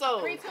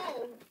 Fabuloso. 3-2.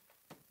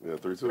 Yeah,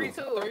 3-2.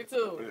 3-2.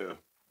 Yeah.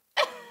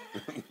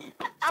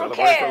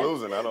 Celebrate for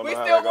losing. I don't know. We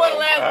still won the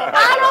last one. I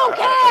don't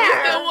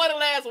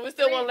care. We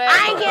still won the last one. I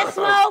ain't get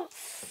smoked.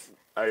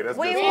 Hey, that's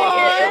we good. won.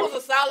 It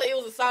was a solid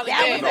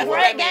game. That was a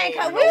great game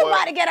because we was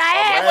about to get our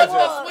ass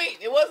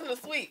whooped. It wasn't a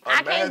sweep.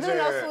 I can't do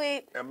no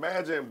sweep.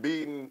 Imagine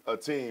beating a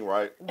team,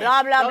 right?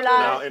 Blah, blah, blah.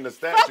 Now, in the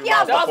stats, Fuck you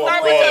lost the 4th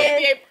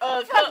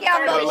quarter. Fuck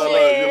y'all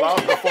You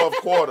lost the 4th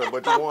quarter,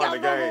 but you won the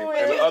game.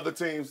 And the other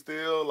team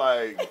still,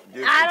 like,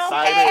 get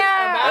excited.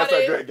 That's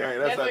a good game.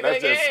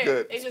 That's just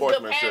good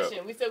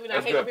sportsmanship. We said we're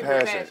not hating people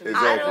with passion. Exactly.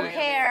 I don't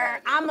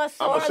care. I'm a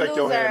sore loser. I'm going to shake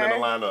your hand in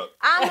the lineup.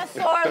 I'm a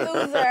sore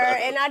loser,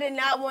 and I did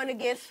not want to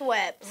get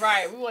swept.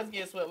 Right, we wasn't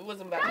getting swept. We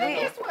wasn't about to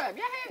get swept.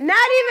 Not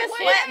even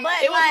swept, but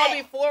it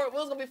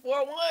was gonna be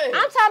 4-1.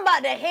 I'm talking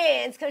about the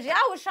hands, because y'all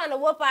was trying to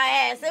whoop our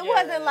ass. It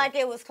wasn't like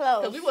it was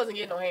close. Because we wasn't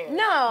getting no hands.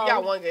 No. We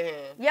got one good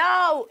hand.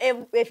 Y'all,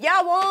 if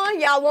y'all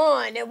won, y'all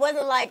won. It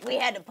wasn't like we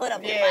had to put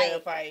up a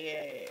fight.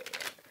 Yeah.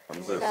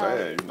 I'm just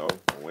saying, you know,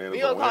 win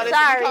is a win. We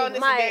calling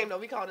this a game, though.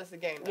 We calling this a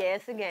game, though. Yeah,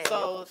 it's a game.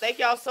 So, thank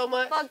y'all so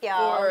much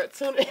for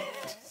tuning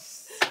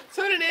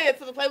in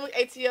to the Playbook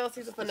ATL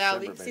season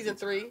finale, season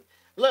 3.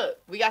 Look,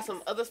 we got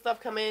some other stuff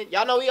coming.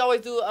 Y'all know we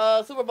always do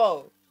Super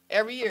Bowl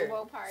every year.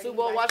 Super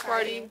Bowl watch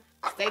party.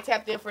 Stay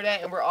tapped in for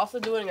that. And we're also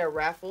doing a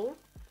raffle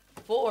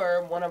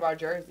for one of our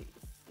jerseys.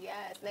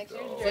 Yes, next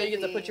year's jersey. So you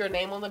get to put your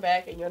name on the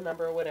back and your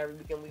number or whatever.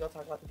 We're going to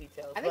talk about the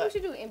details. I think we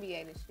should do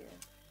NBA this year.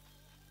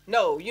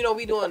 No, you know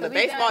we doing the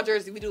baseball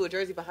jersey. We do a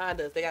jersey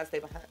behind us. They got to stay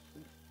behind.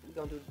 We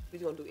gonna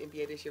do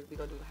NBA this year. We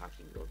gonna do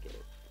hockey. We gonna get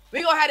it.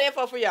 We gonna have the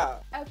info for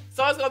y'all. Okay.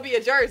 So it's gonna be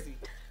a jersey.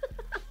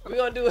 We're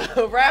gonna do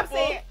a raffle.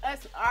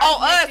 Us.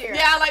 Year.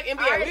 Yeah, I like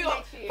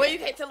NBA. But you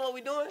can't tell them what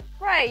we're doing.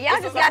 Right,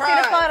 y'all just got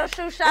to the photo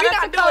shoot. Shout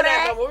out to Kodak. We're not doing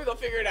that no more. We're gonna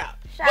figure it out.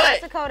 Shout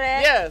out to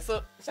Kodak. Yeah,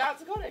 so shout out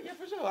to Kodak. Yeah,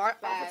 for sure. Our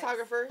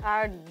photographer.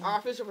 Our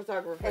official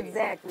photographer.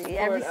 Exactly.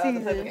 Every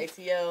season. The Playbook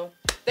ATL.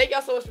 Thank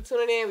y'all so much for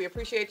tuning in. We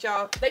appreciate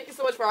y'all. Thank you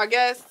so much for our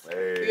guest.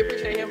 We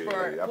appreciate him for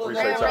I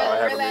appreciate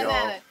y'all having me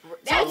on.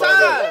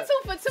 That's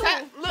 2 for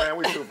 2. Man,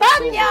 we 2 for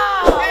 2.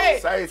 Y'all.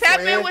 Hey,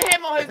 tap in with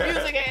him on his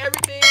music and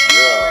everything.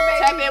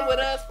 Tap in with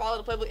us.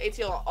 Follow the Playbook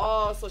ATL on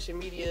all social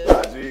media.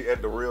 IG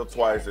at the Real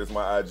Twice is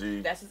my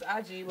IG. That's his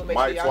IG. We'll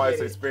Mike Twice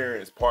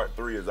Experience Part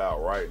 3 is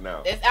out right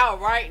now. It's out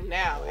right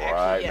now.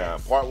 Actually, now.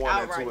 Part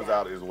 1 and 2 is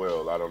out as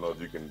well. I don't know if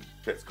you can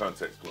catch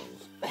context clues.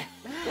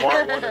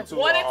 Part 1 and 2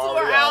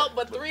 are out,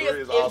 but 3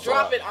 is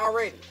dropping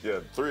already. Yeah,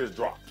 3 is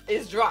dropped.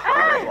 It's dropped.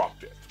 I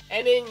dropped it.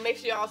 And then make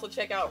sure you also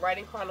check out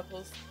Writing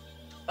Chronicles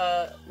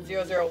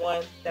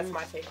 001. That's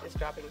my tape. It's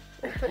dropping.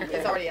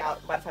 It's already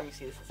out. By the time you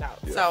see this, it's out.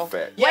 Yeah,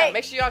 so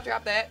make sure y'all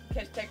drop that.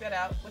 Check that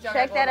out.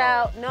 Check that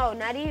out. No,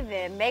 not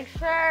even. Make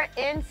sure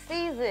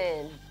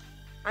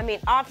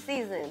off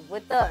season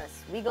with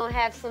us, we gonna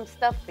have some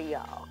stuff for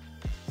y'all.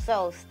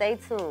 So stay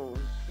tuned.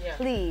 Yeah.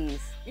 Please.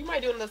 You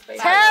might do another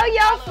spades. Tell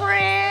your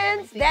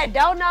friends that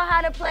don't know how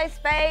to play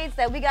spades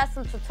that we got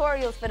some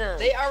tutorials for them.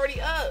 They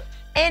already up.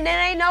 And there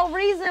ain't no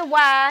reason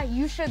why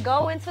you should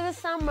go into the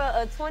summer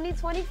of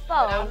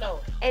 2024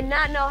 and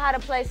not know how to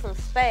play some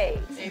spades.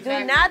 Exactly.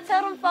 Do not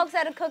tell them folks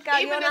at a cookout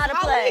you don't know how to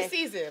play. Even this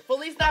season,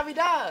 Feliz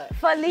Navidad.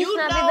 Feliz Navidad. You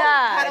know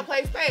how to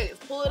play spades.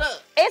 Pull it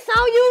up. It's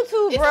on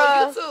YouTube,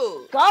 bro. It's on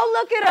YouTube. Go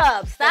look it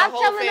up. Stop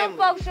telling them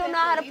folks you don't know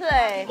how to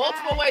play.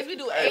 Multiple ways. We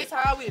do 8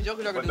 times. We do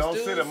Joker But don't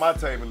sit at my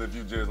table if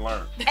you just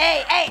learn.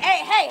 Hey.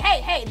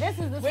 This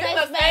is the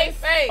safe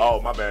space.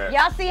 Oh, my bad.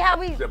 Y'all see how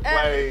we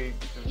play.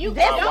 You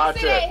don't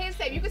sit at his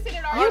table. You can sit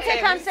at our table. You can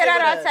come sit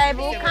at our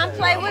table. Come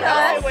play with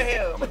us.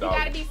 You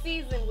gotta be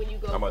seasoned when you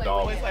go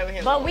play with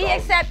him. But we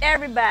accept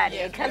everybody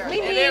because we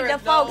need the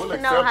folks to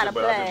know how to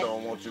play.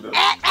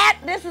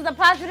 This is a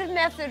positive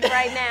message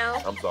right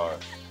now. I'm sorry.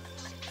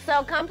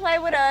 So come play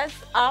with us.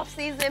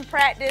 Off-season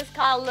practice,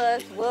 call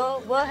us.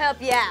 We'll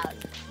help you out.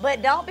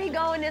 But don't be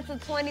going into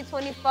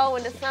 2024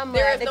 in the summer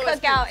to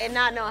cook out and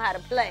not know how to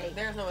play.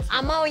 There's no excuse.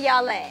 I'm on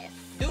y'all ass.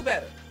 Do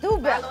better. Do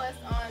better. Follow us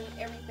on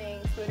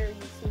everything: Twitter,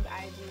 YouTube,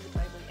 IG,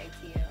 Playbook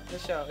ATL. For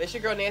sure. It's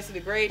your girl Nancy the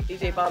Great,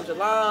 DJ Bomb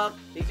Jalam,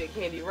 DJ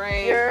Candy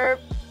Rain.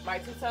 Yep.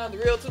 Mike 2 times, the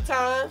real 2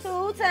 times. 2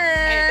 times.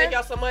 And thank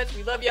y'all so much.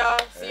 We love y'all.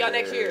 See y'all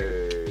next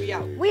year. We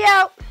out. We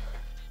out.